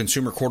here on the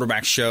Consumer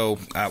Quarterback Show.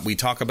 We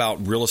talk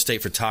about real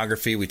estate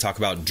photography. We talk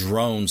about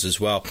drones as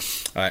well,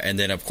 and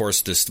then of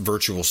course this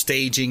virtual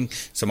staging.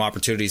 Some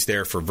opportunities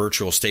there for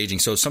virtual staging.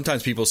 So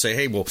sometimes people say,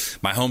 "Hey, well,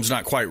 my home's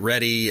not quite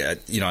ready. I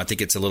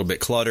think it's gets a little bit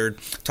cluttered.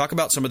 Talk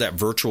about some of that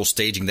virtual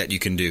staging that you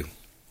can do.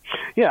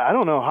 Yeah, I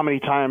don't know how many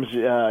times,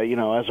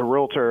 as a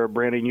realtor,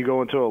 Brandon, you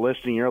go into a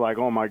listing, you're like,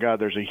 oh, my God,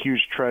 there's a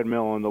huge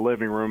treadmill in the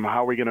living room.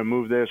 How are we going to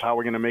move this? How are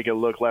we going to make it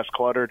look less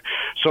cluttered?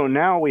 So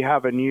now we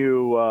have a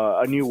new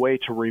way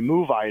to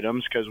remove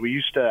items, because we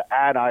used to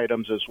add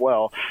items as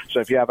well. So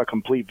if you have a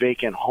complete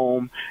vacant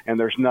home and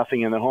there's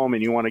nothing in the home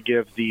and you want to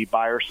give the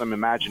buyer some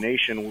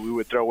imagination, we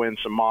would throw in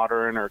some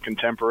modern or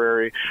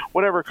contemporary,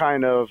 whatever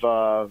kind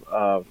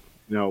of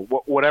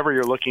whatever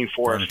you're looking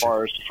for furniture. As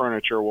far as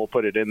furniture, we'll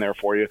put it in there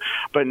for you.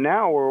 But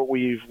now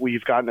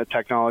we've gotten a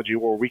technology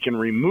where we can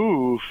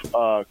remove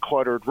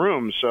cluttered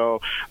rooms.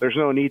 So there's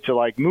no need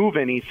to move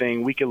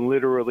anything. We can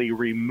literally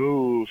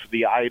remove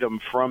the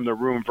item from the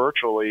room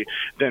virtually,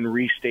 then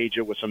restage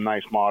it with some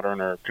nice modern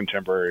or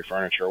contemporary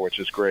furniture, which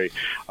is great.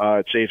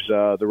 It saves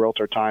the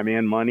realtor time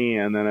and money,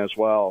 and then as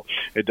well,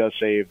 it does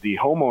save the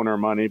homeowner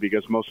money,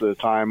 because most of the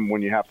time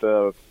when you have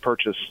to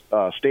purchase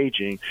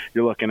staging,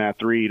 you're looking at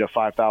 $3,000 to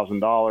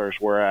 $5,000.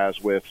 Whereas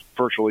with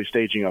virtually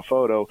staging a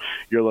photo,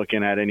 you're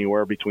looking at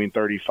anywhere between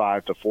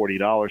 $35 to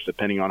 $40,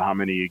 depending on how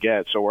many you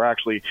get. So we're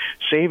actually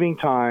saving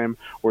time,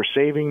 we're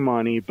saving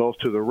money, both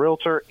to the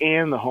realtor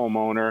and the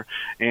homeowner,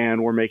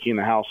 and we're making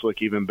the house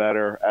look even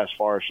better as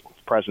far as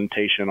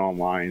presentation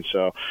online.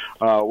 So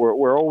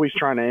we're always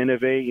trying to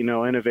innovate.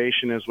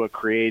 Innovation is what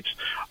creates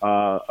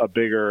a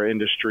bigger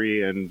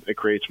industry, and it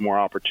creates more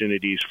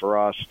opportunities for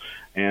us,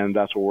 and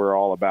that's what we're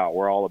all about.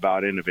 We're all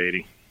about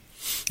innovating.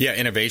 Yeah,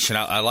 innovation.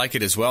 I like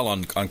it as well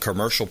on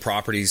commercial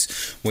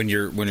properties when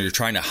you're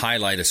trying to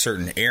highlight a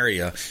certain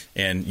area,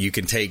 and you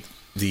can take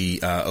the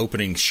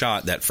opening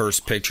shot, that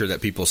first picture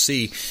that people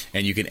see,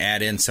 and you can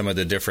add in some of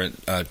the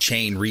different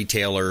chain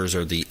retailers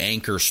or the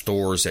anchor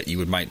stores that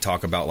you might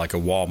talk about, like a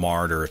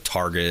Walmart or a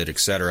Target,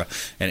 etc.,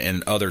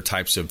 and other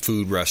types of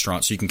food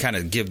restaurants. So you can kind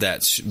of give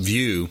that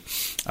view.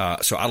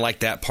 So I like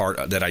that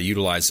part that I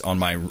utilize on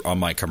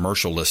my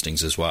commercial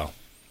listings as well.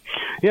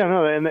 Yeah,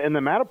 no, and the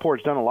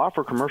Matterport's done a lot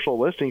for commercial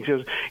listings,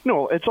 because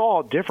it's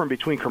all different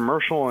between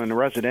commercial and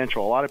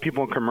residential. A lot of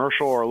people in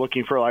commercial are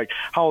looking for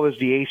how old is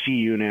the AC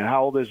unit,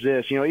 how old is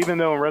this? Even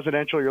though in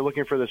residential you're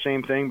looking for the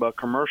same thing, but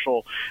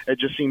commercial, it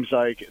just seems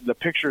like the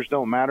pictures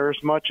don't matter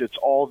as much. It's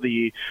all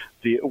the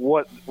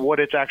what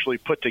it's actually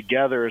put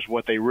together is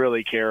what they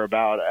really care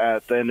about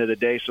at the end of the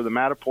day. So the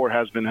Matterport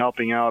has been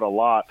helping out a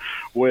lot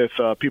with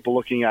people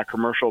looking at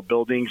commercial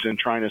buildings and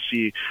trying to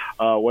see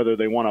whether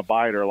they want to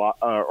buy it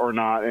or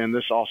not. And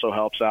this also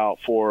helps out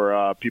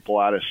for people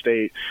out of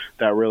state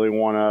that really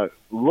want to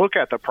look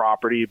at the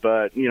property,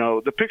 but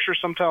the pictures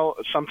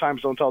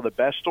sometimes don't tell the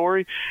best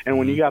story. And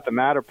when you got the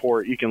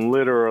Matterport, you can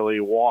literally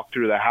walk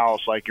through the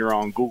house like you're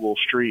on Google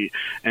Street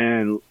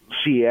and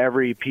see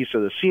every piece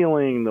of the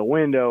ceiling, the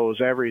windows,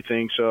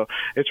 everything. So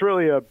it's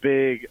really a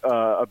big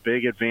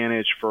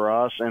advantage for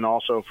us, and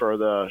also for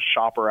the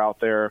shopper out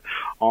there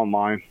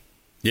online.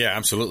 Yeah,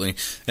 absolutely.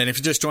 And if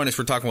you just joined us,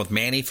 we're talking with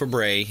Manny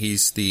Fabre.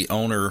 He's the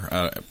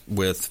owner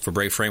with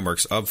Fabre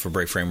Frameworks,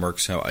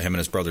 him and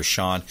his brother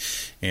Sean.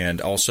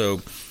 And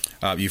also,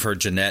 you've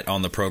heard Jeanette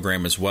on the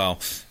program as well.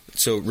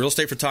 So real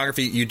estate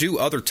photography, you do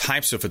other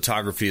types of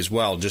photography as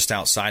well, just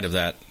outside of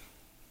that.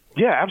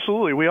 Yeah,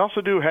 absolutely. We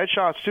also do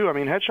headshots too. I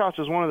mean, headshots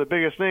is one of the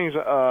biggest things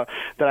that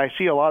I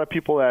see a lot of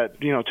people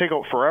that take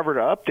forever to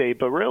update.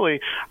 But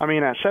really, I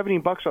mean, at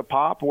 $70 a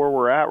pop, where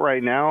we're at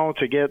right now,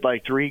 to get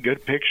 3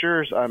 good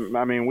pictures, I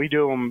mean, we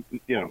do them,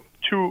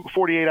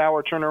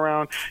 48-hour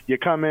turnaround. You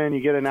come in,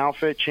 you get an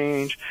outfit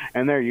change,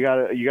 and there you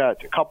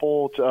got a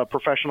couple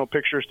professional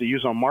pictures to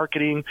use on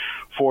marketing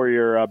for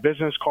your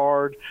business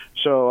card.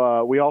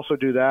 So we also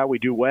do that. We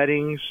do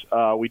weddings.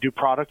 We do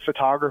product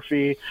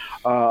photography.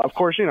 Of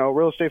course,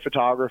 real estate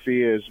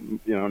photography is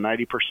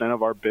 90%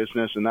 of our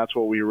business, and that's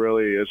what we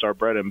really is our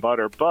bread and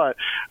butter. But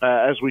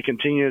as we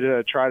continue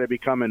to try to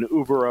become an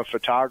Uber of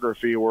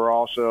photography, we're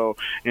also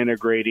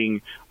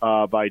integrating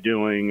by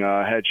doing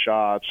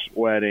headshots,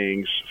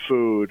 weddings,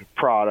 food,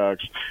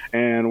 products,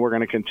 and we're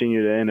going to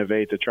continue to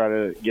innovate to try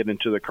to get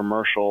into the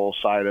commercial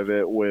side of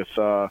it with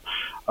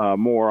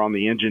more on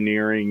the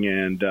engineering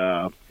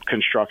and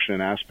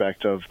construction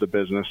aspect of the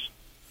business.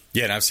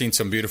 Yeah, and I've seen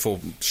some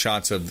beautiful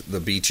shots of the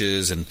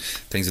beaches and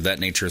things of that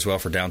nature as well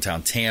for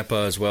downtown Tampa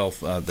as well.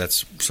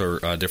 That's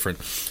sort of different,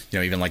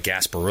 even like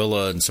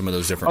Gasparilla and some of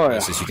those different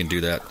places. You can do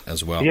that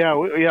as well.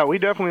 Yeah, we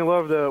definitely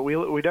love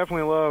we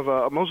definitely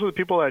love most of the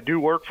people that do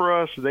work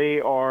for us.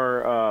 They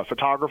are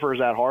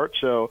photographers at heart.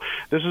 So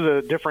this is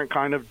a different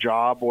kind of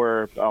job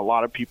where a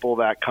lot of people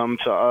that come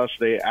to us,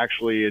 they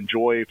actually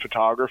enjoy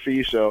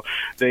photography. So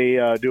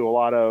they do a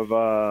lot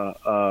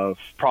of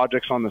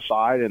projects on the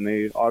side, and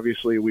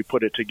we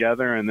put it together,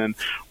 and then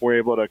we're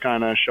able to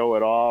kind of show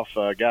it off.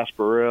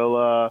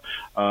 Gasparilla,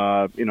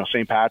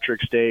 St.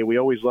 Patrick's Day. We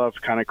always love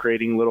kind of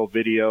creating little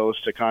videos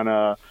to kind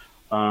of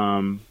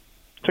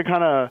to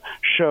kind of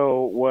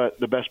show what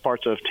the best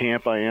parts of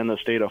Tampa and the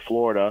state of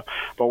Florida,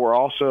 but we're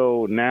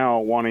also now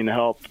wanting to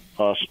help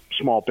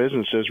small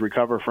businesses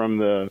recover from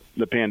the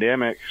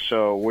pandemic.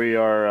 So we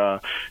are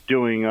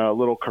doing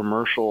little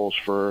commercials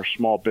for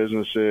small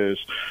businesses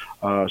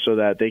so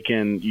that they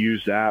can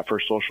use that for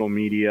social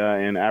media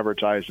and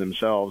advertise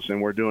themselves.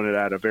 And we're doing it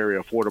at a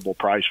very affordable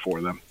price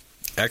for them.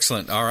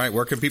 Excellent. All right.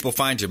 Where can people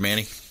find you,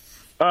 Manny?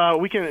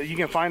 You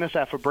can find us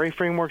at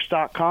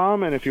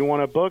FabreFrameworks.com, and if you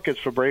want to book, it's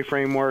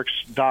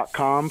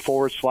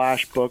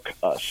FabreFrameworks.com/book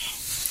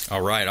us.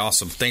 All right,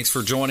 awesome. Thanks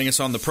for joining us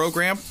on the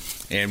program,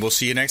 and we'll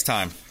see you next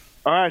time.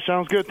 All right,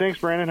 sounds good. Thanks,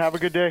 Brandon. Have a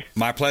good day.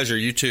 My pleasure.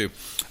 You too.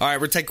 All right,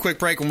 we'll take a quick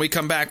break. When we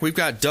come back, we've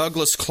got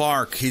Douglas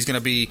Clark. He's going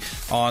to be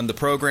on the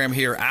program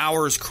here,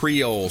 Hours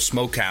Creole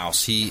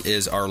Smokehouse. He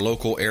is our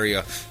local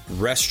area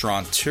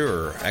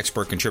restaurateur,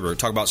 expert contributor.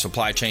 Talk about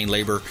supply chain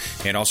labor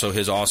and also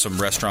his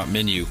awesome restaurant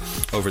menu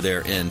over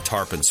there in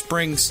Tarpon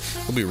Springs.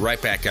 We'll be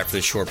right back after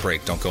this short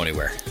break. Don't go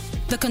anywhere.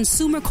 The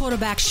Consumer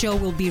Quarterback Show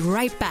will be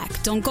right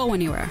back. Don't go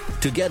anywhere.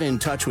 To get in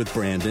touch with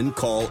Brandon,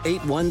 call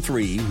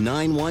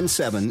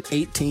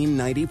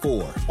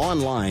 813-917-1894.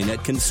 Online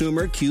at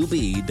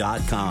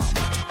ConsumerQB.com.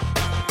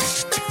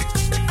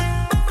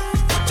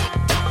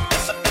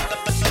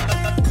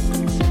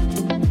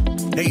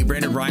 Hey,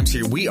 Brandon Rhymes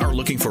here. We are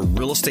looking for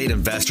real estate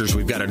investors.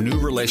 We've got a new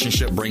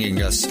relationship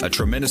bringing us a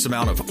tremendous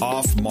amount of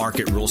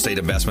off-market real estate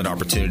investment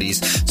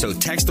opportunities. So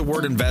text the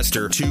word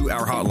investor to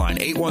our hotline,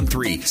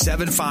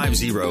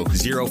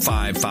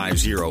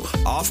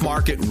 813-750-0550.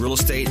 Off-market real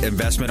estate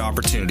investment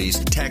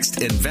opportunities.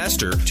 Text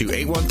investor to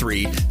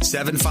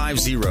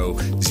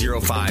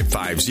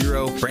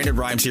 813-750-0550. Brandon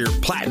Rhymes here,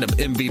 Platinum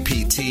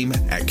MVP team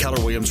at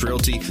Keller Williams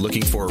Realty,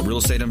 looking for real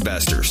estate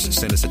investors.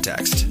 Send us a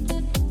text.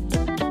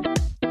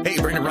 Hey,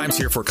 Brandon Rhymes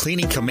here for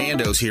Cleaning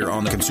Commandos here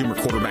on the Consumer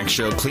Quarterback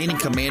Show. Cleaning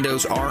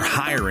Commandos are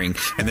hiring,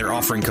 and they're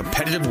offering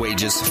competitive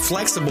wages,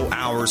 flexible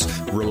hours,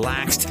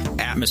 relaxed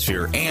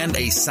atmosphere, and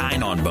a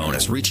sign-on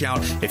bonus. Reach out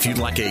if you'd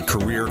like a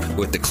career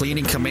with the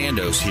Cleaning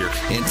Commandos here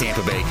in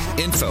Tampa Bay.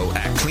 Info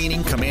at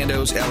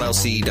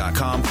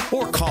cleaningcommandosllc.com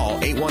or call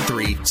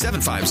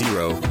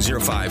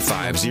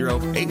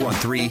 813-750-0550,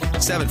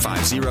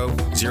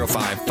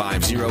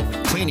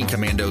 813-750-0550. Cleaning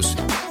Commandos,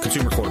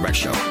 Consumer Quarterback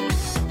Show.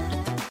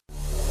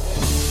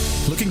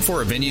 Looking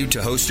for a venue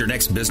to host your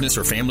next business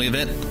or family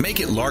event? Make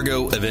it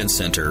Largo Event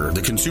Center.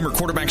 The Consumer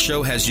Quarterback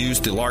Show has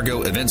used the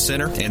Largo Event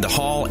Center, and the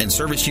hall and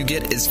service you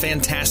get is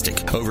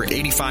fantastic. Over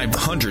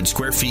 8,500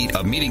 square feet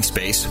of meeting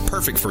space,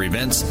 perfect for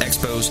events,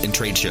 expos, and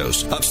trade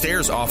shows.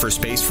 Upstairs offers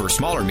space for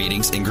smaller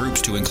meetings and groups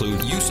to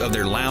include use of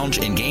their lounge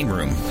and game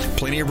room.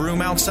 Plenty of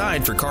room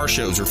outside for car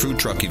shows or food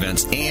truck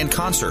events and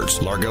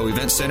concerts. Largo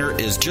Event Center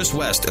is just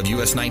west of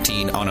US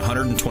 19 on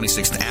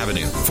 126th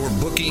Avenue. For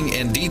booking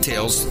and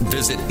details,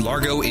 visit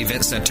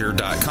LargoEventCenter.com.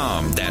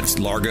 That's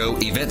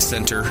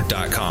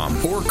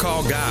LargoEventCenter.com. Or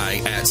call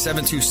Guy at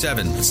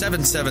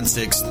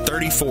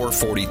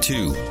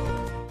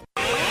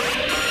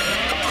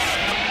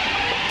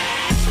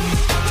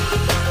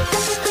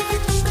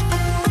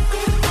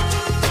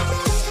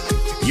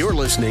You're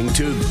listening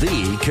to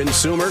The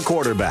Consumer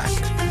Quarterback,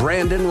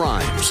 Brandon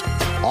Rhymes.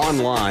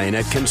 Online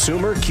at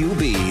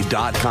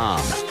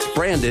ConsumerQB.com.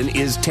 Brandon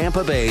is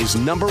Tampa Bay's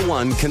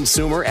 #1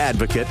 consumer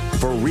advocate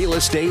for real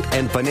estate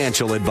and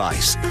financial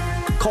advice.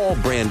 Call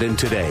Brandon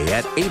today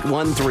at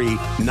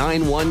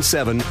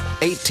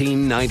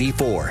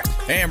 813-917-1894.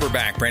 And we're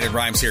back. Brandon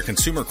Rhymes here.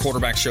 Consumer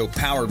Quarterback Show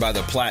powered by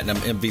the Platinum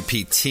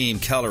MVP team.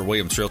 Keller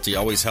Williams Realty,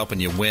 always helping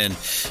you win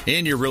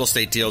in your real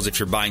estate deals if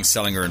you're buying,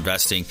 selling, or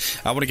investing.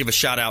 I want to give a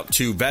shout out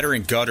to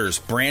Veteran Gutters.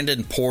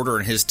 Brandon Porter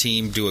and his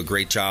team do a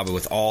great job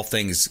with all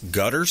things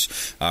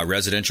gutters,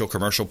 residential,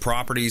 commercial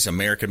properties,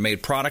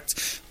 American-made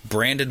product.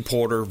 Brandon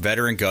Porter,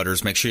 Veteran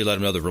Gutters. Make sure you let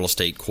them know the real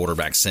estate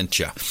quarterback sent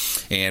you.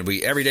 And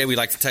every day we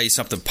like to tell you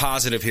something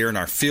positive here in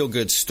our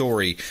feel-good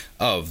story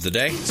of the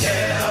day.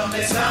 Tell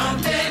me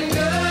something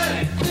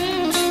good.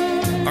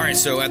 All right,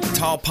 so at the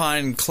Tall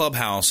Pine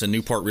Clubhouse in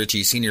Newport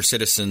Richey, senior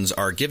citizens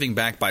are giving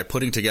back by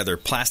putting together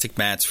plastic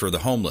mats for the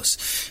homeless.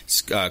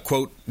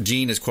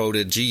 GN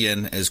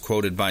is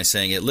quoted by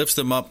saying, it lifts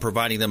them up,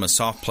 providing them a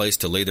soft place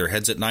to lay their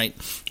heads at night.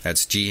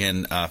 That's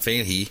Gian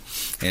Fahey.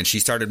 And she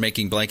started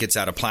making blankets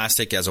out of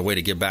plastic as a way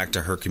to give back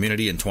to her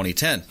community in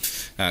 2010.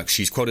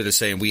 She's quoted as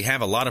saying, we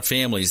have a lot of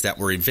families that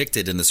were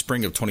evicted in the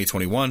spring of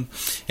 2021,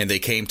 and they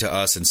came to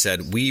us and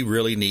said, we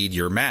really need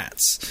your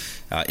mats.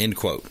 End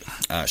quote.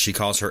 She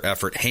calls her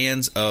effort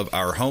Hands for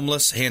Our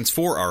Homeless.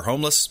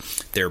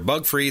 They're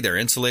bug-free, they're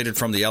insulated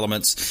from the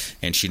elements,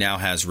 and she now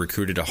has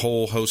recruited a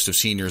whole host of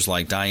seniors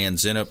like Diane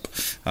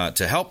Zinup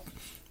to help.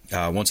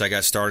 Once I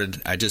got started,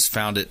 I just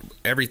found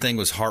everything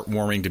was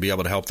heartwarming to be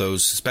able to help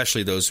those,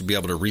 especially those who be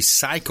able to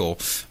recycle,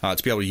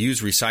 to be able to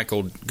use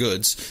recycled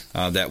goods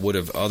that would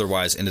have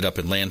otherwise ended up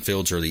in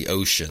landfills or the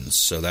oceans.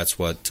 So that's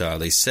what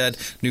they said.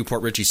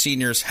 Newport Richey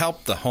seniors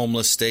help the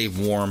homeless stay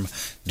warm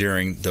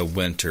during the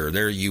winter.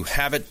 There you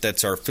have it.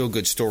 That's our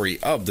feel-good story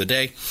of the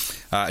day.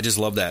 I just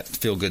love that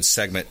feel-good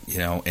segment,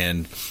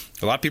 and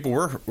a lot of people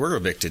were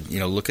evicted.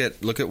 Look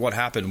at what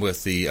happened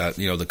with the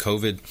the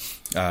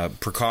COVID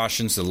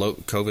precautions, the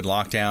COVID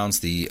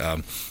lockdowns,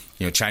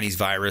 the Chinese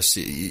virus.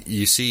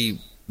 You see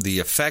the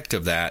effect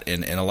of that,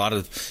 and a lot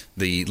of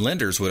the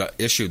lenders would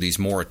issue these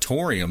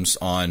moratoriums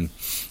on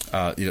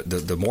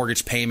the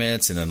mortgage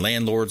payments, and then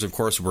landlords, of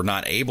course, were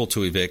not able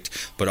to evict.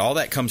 But all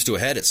that comes to a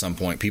head at some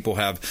point. People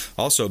have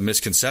also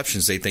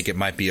misconceptions. They think it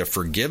might be a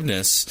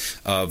forgiveness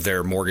of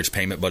their mortgage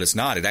payment, but it's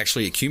not. It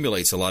actually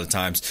accumulates a lot of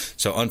times.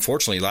 So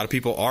unfortunately, a lot of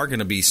people are going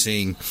to be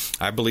seeing,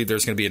 I believe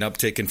there's going to be an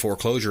uptick in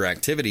foreclosure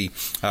activity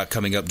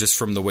coming up just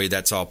from the way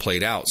that's all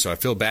played out. So I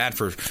feel bad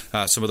for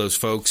some of those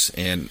folks.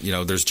 And,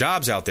 there's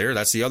jobs out there.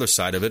 That's the other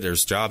side of it.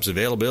 There's jobs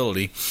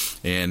availability.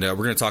 And we're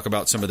going to talk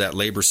about some of that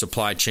labor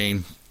supply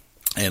chain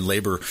and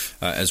labor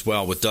as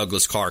well with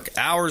Douglas Clark.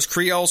 Ours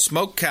Creole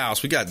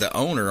Smokehouse. We got the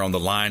owner on the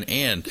line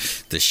and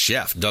the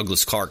chef,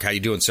 Douglas Clark. How you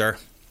doing, sir?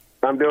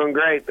 I'm doing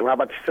great. How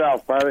about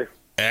yourself, brother?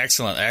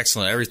 Excellent.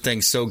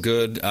 Everything's so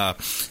good.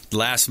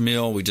 Last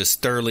meal, we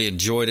just thoroughly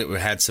enjoyed it. We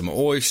had some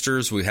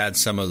oysters. We had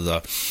some of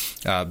the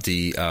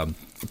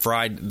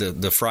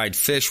fried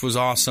fish was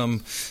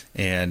awesome,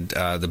 and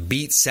the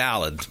beet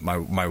salad.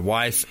 My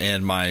wife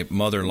and my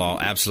mother-in-law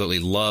absolutely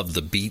loved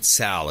the beet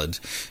salad.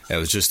 It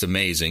was just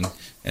amazing.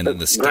 And then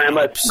the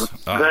scallops.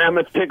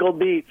 Grandma's pickled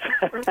beets.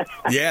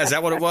 Yeah, is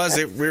that what it was?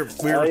 We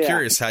were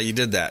curious how you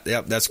did that.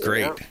 Yep, that's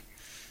great. Yeah.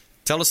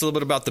 Tell us a little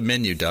bit about the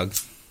menu, Doug.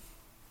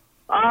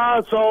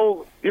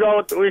 So,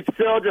 we're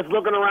still just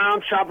looking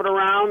around, shopping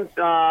around,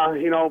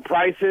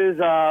 prices,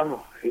 I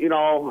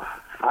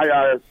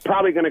are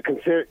probably going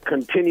to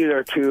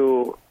continue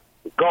to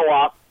go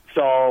up.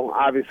 So,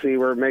 obviously,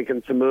 we're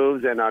making some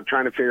moves and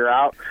trying to figure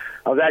out.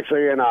 I was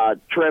actually in a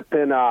trip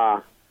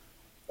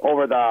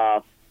over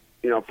the,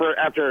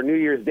 after New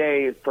Year's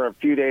Day for a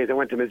few days. I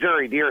went to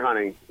Missouri deer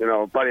hunting.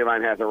 A buddy of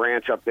mine has a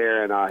ranch up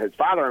there, and his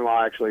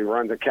father-in-law actually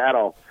runs a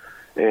cattle.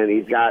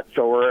 And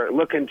so we're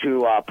looking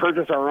to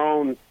purchase our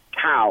own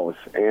cows,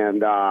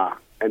 and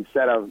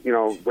instead of,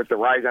 with the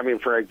rise,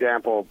 for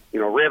example,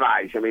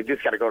 ribeyes,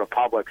 just got to go to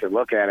Publix and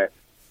look at it.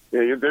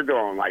 They're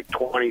doing like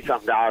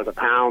 $20-something a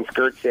pound,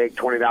 skirt steak,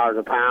 $20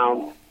 a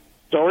pound.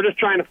 So we're just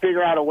trying to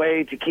figure out a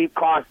way to keep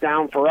costs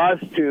down for us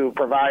to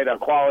provide a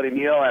quality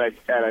meal at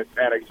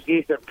a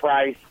decent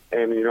price.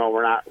 And,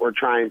 we're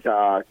trying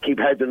to keep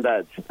heads in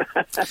beds.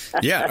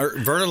 Yeah,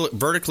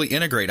 vertically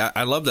integrate.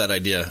 I love that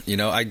idea.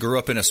 I grew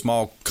up in a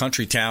small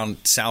country town,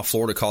 South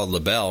Florida, called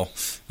LaBelle,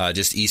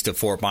 just east of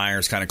Fort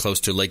Myers, kind of close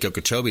to Lake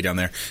Okeechobee down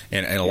there.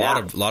 And a lot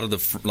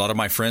of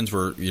my friends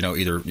were,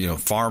 either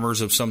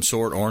farmers of some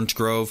sort, Orange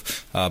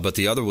Grove, but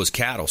the other was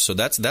cattle. So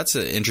that's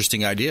an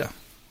interesting idea.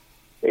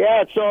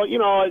 Yeah, so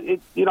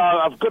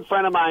a good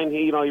friend of mine,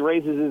 he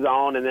raises his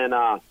own, and then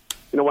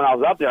when I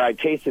was up there, I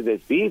tasted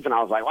this beef, and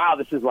I was like, wow,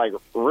 this is,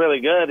 really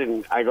good.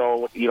 And I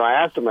go, I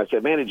asked him, I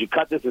said, man, did you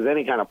cut this as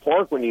any kind of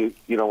pork when you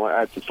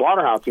at the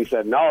slaughterhouse? He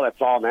said, no,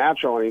 that's all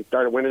natural. And he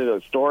went into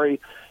the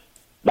story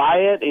by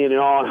it, and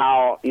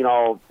how,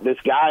 this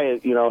guy,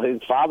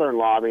 his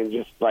father-in-law,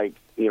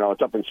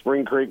 it's up in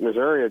Spring Creek,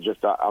 Missouri,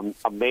 just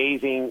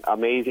amazing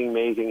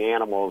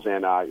animals.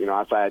 And,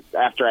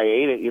 after I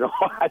ate it,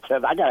 I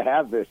said, I got to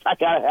have this. I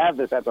got to have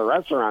this at the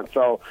restaurant.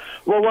 So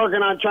we're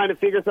working on trying to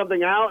figure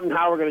something out and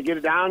how we're going to get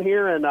it down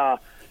here. And,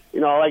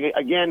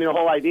 again, the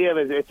whole idea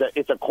is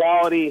it's a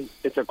quality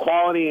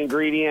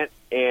ingredient,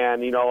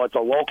 and, it's a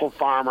local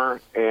farmer,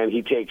 and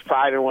he takes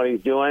pride in what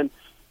he's doing.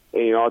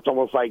 And, it's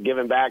almost like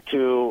giving back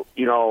to,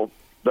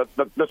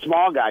 the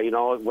small guy,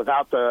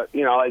 without the,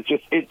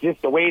 it's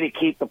just a way to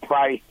keep the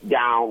price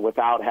down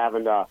without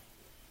having to,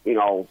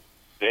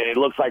 it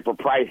looks like we're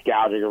price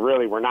gouging.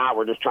 Really, we're not.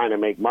 We're just trying to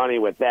make money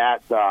with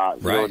that.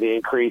 The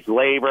increased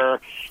labor,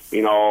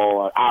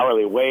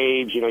 hourly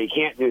wage. You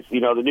can't just,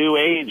 the new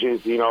age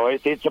is,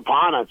 it's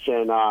upon us.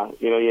 And,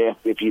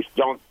 if you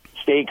don't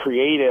stay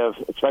creative,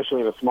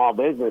 especially in a small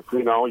business,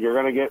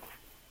 you're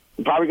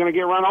probably going to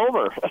get run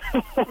over.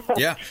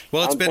 Yeah,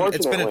 well, it's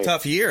been a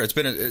tough year. It's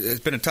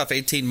been a tough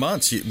 18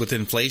 months with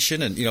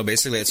inflation, and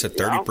basically it's a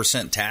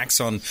 30% tax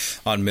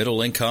on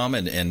middle income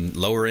and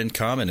lower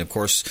income, and of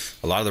course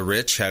a lot of the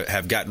rich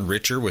have gotten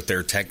richer with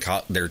their tech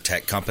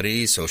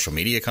companies, social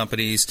media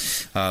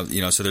companies. So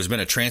there's been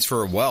a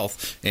transfer of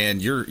wealth,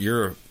 and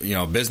you're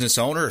a business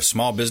owner, a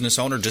small business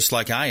owner, just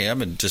like I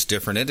am, in just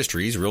different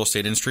industries, real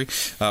estate industry.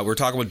 We're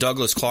talking with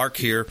Douglas Clark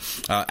here,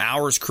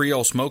 Ours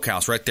Creole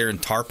Smokehouse, right there in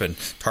Tarpon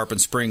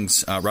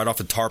Springs, right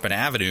off of Tarpon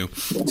Avenue.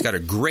 It's got a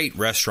great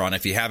restaurant.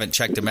 If you haven't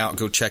checked them out,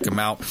 go check them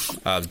out.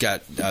 It's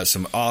got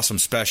some awesome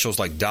specials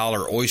like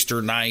 $1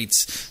 oyster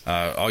nights,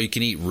 all you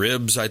can eat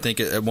ribs. I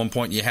think at one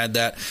point you had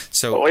that.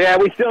 So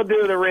we still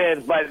do the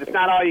ribs, but it's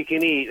not all you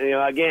can eat.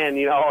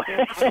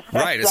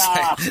 Right.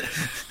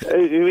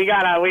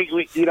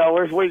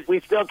 We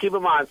still keep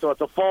them on. So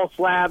it's a full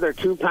slab. They're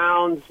 2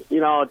 pounds.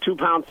 A 2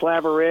 pound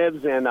slab of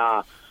ribs, and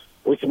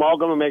we smoke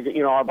them and make,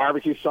 our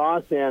barbecue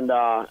sauce, and,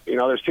 they're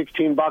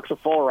 $16 a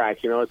full rack.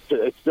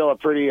 It's still a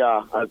pretty,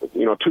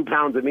 2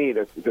 pounds of meat.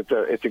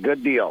 It's a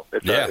good deal.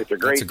 It's a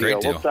great deal.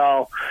 We'll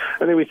sell,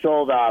 I think we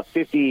sold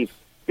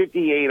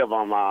 58 of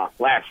them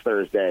last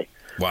Thursday.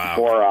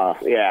 Wow.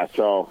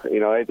 So,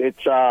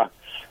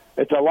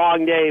 it's a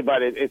long day,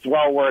 but it's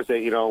well worth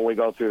it, when we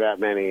go through that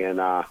many. And,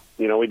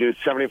 we do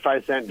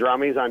 75-cent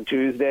drummies on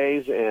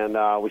Tuesdays, and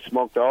we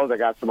smoke those. I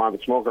got some on the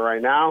smoker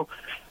right now.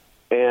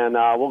 And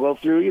we'll go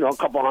through, a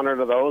couple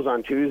hundred of those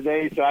on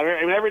Tuesdays. So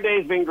every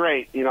day's been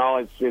great.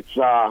 It's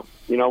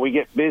we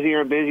get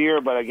busier and busier,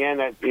 but again,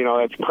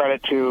 it's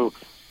credit to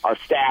our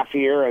staff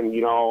here and,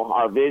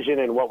 our vision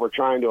and what we're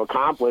trying to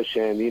accomplish.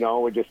 And,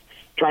 we're just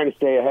trying to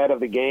stay ahead of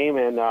the game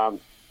and,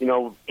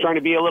 trying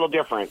to be a little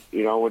different.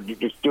 We're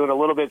just doing a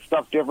little bit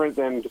stuff different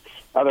than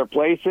other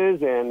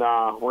places, and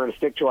we're going to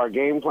stick to our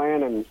game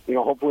plan. And,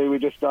 hopefully we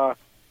just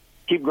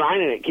keep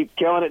grinding it, keep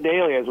killing it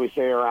daily, as we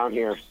say around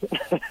here.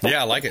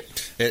 Yeah, I like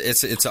it.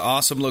 It's an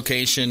awesome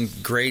location,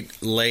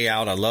 great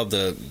layout. I love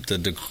the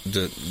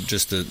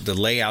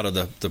layout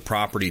of the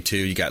property too.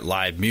 You got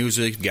live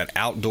music, you got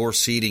outdoor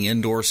seating,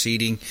 indoor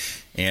seating,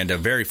 and a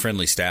very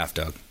friendly staff,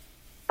 Doug.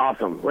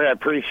 Awesome. We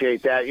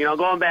appreciate that.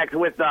 Going back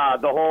with the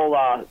whole,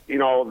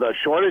 the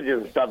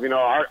shortages and stuff,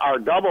 our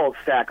double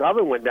stack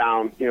oven went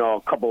down,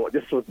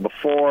 this was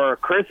before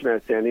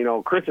Christmas,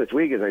 and, Christmas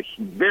week is a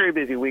very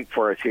busy week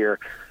for us here.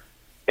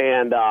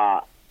 And,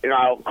 I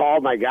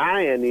called my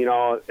guy, and,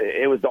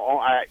 it was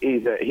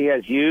he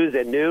has used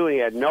and new. He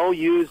had no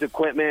used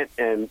equipment,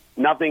 and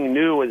nothing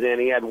new was in.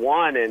 He had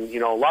one, and,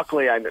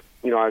 luckily I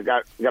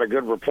got a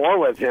good rapport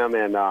with him,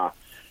 and,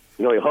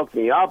 he hooked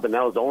me up, and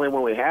that was the only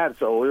one we had.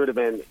 So we would have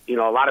been,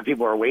 a lot of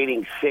people are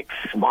waiting 6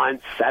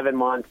 months, 7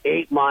 months,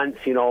 8 months,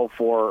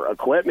 for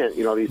equipment,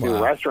 these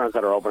new restaurants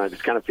that are open. I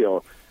just kind of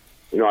feel,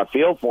 I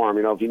feel for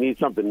them. If you need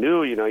something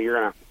new,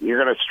 you're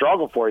gonna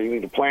struggle for it. You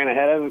need to plan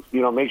ahead of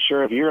it. Make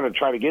sure if you're gonna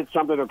try to get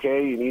something,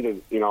 okay, you need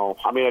to,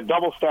 a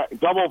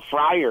double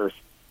fryers.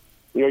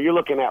 You're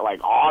looking at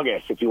like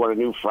August if you want a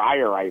new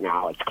fryer right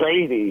now. It's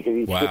crazy because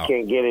you just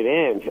can't get it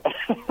in.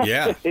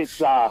 Yeah,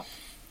 it's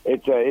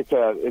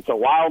a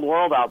wild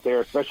world out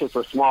there, especially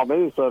for small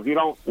business. So if you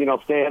don't,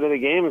 stay ahead of the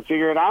game and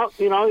figure it out,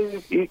 you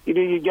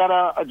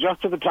gotta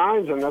adjust to the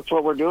times, and that's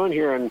what we're doing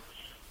here. And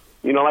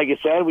like you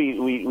said,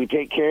 we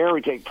take care,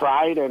 we take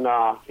pride, and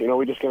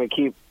we're just gonna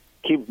keep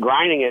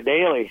grinding it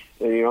daily,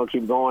 and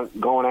keep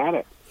going at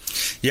it.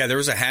 Yeah, there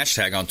was a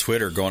hashtag on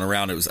Twitter going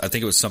around. I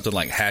think it was something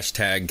like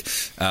hashtag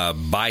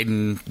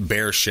Biden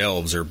bare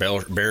shelves or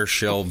bare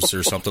shelves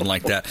or something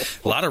like that.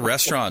 A lot of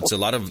restaurants, a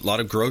lot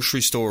of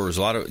grocery stores,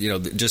 a lot of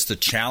just the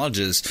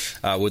challenges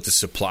with the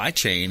supply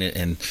chain,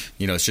 and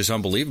it's just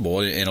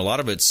unbelievable. And a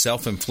lot of it's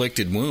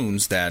self-inflicted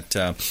wounds that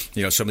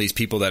some of these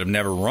people that have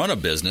never run a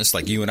business,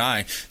 like you and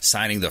I,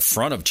 signing the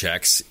front of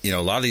checks. A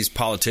lot of these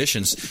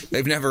politicians,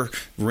 they've never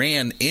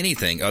ran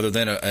anything other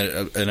than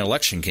an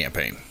election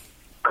campaign.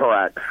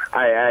 Correct.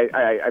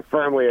 I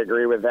firmly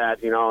agree with that.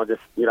 I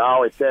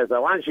always says,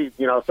 why don't you,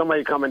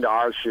 somebody come into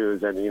our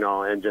shoes and,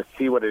 and just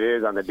see what it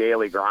is on the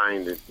daily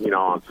grind, and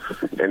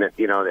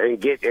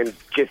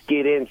just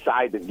get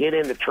inside and get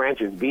in the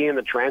trenches, be in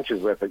the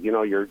trenches with it,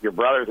 your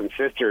brothers and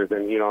sisters,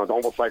 and, it's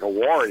almost like a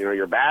war,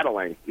 you're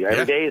battling.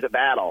 Every day is a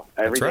battle.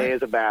 Every day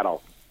is a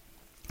battle.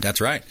 That's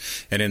right.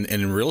 And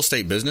in real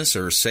estate business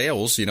or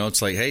sales,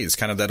 it's like, hey, it's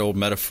kind of that old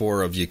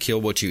metaphor of you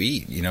kill what you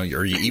eat,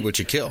 or you eat what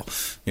you kill.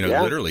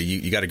 Literally,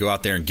 you got to go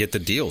out there and get the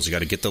deals. You got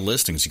to get the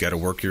listings. You got to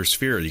work your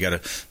sphere. You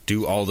got to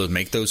do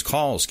make those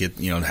calls,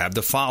 have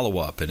the follow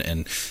up.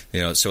 And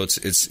so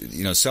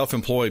it's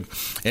self-employed.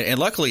 And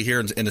luckily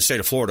here in the state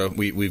of Florida,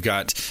 we've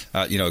got,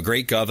 a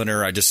great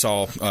governor. I just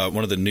saw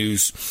one of the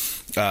news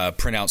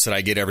printouts that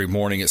I get every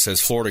morning. It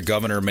says Florida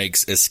governor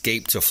makes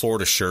escape to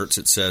Florida shirts.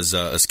 It says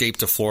escape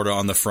to Florida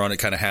on the front. It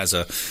kind of has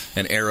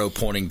an arrow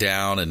pointing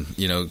down and,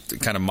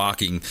 kind of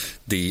mocking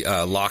the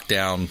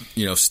lockdown,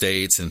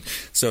 states. And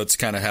so it's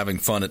kind of having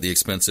fun at the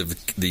expense of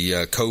the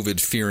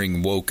COVID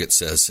fearing woke, it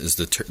says, is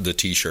the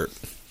T-shirt.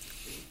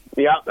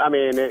 Yeah, I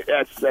mean,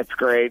 that's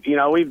great.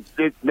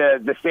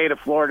 The state of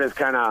Florida is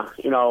kind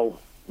of,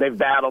 they've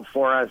battled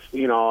for us,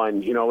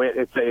 and,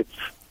 it's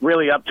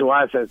really up to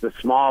us as the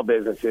small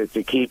businesses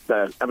to keep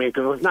because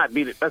let's not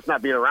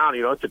beat around.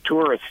 It's a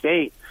tourist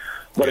state,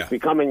 but it's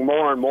becoming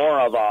more and more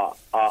of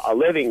a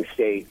living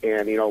state.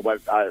 And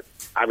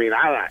I'm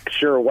not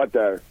sure what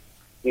the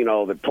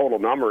total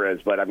number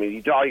is, but all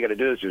you got to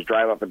do is just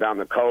drive up and down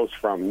the coast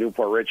from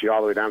Newport Richey all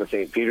the way down to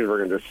St.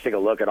 Petersburg and just take a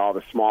look at all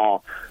the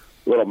small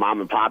little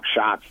mom and pop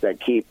shops that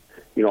keep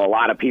a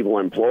lot of people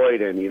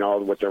employed, and,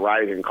 with the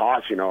rising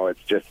costs, it's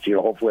just,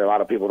 hopefully a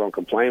lot of people don't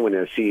complain when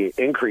they see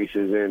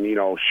increases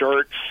in,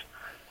 shirts,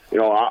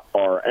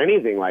 or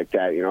anything like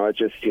that. It's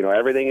just,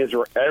 everything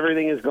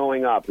is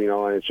going up,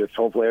 and it's just,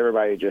 hopefully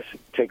everybody just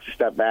takes a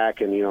step back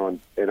and,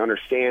 and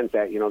understands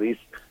that, these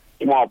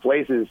small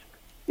places,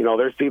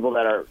 there's people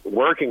that are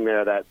working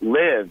there that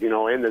live,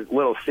 in the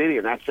little city,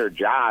 and that's their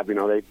job. We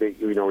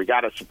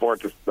got to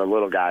support the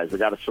little guys. We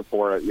got to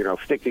support,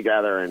 stick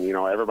together, and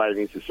everybody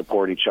needs to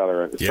support each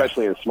other,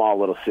 especially in small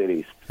little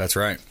cities. That's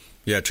right.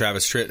 Yeah,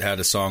 Travis Tritt had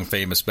a song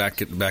famous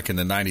back in the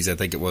 90s. I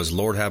think it was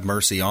 "Lord Have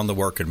Mercy on the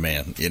Working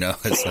Man."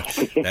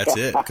 That's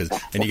it.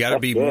 And you got to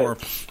be more.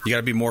 You got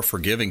to be more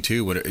forgiving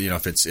too. When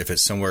if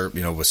it's somewhere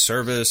with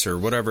service or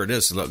whatever it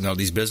is.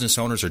 These business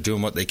owners are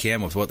doing what they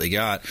can with what they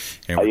got,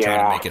 and we're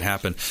trying to make it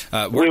happen.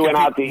 We went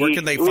out to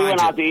eat. They can find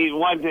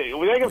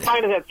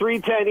us at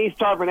 310 East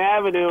Tarpon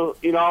Avenue.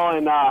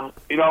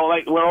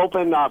 We're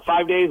open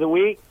 5 days a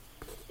week.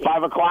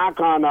 5 o'clock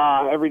on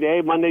every day,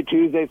 Monday,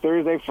 Tuesday,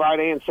 Thursday,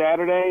 Friday, and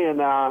Saturday, and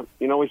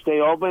we stay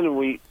open, and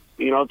we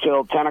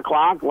till 10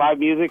 o'clock. Live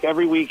music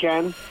every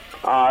weekend,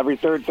 every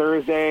third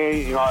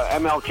Thursday.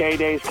 MLK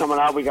Day's coming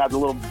up. We got the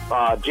little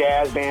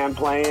jazz band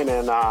playing,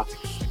 and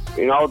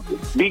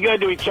be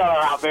good to each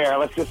other out there.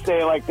 Let's just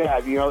say it like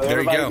that.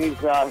 Everybody needs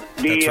to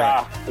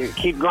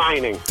keep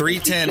grinding.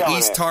 310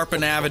 East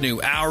Tarpon Avenue,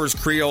 Ours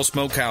Creole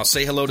Smokehouse.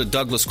 Say hello to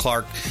Douglas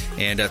Clark,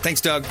 and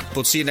thanks, Doug.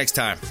 We'll see you next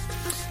time.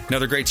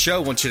 Another great show. I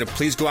want you to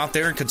please go out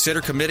there and consider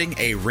committing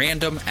a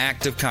random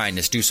act of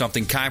kindness. Do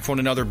something kind for one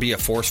another. Be a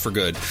force for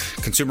good.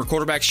 Consumer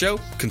Quarterback Show,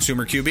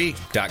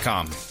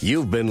 ConsumerQB.com.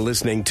 You've been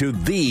listening to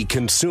The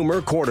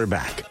Consumer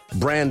Quarterback,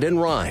 Brandon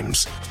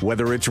Rhymes.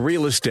 Whether it's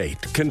real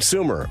estate,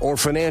 consumer, or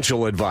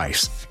financial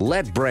advice,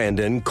 let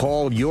Brandon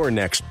call your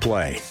next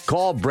play.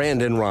 Call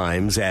Brandon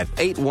Rhymes at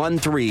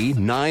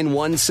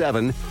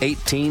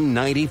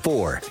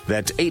 813-917-1894.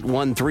 That's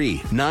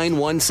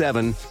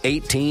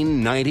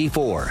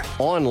 813-917-1894.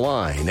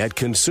 Online at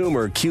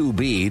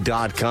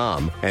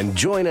ConsumerQB.com. And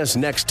join us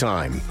next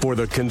time for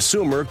the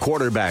Consumer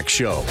Quarterback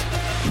Show.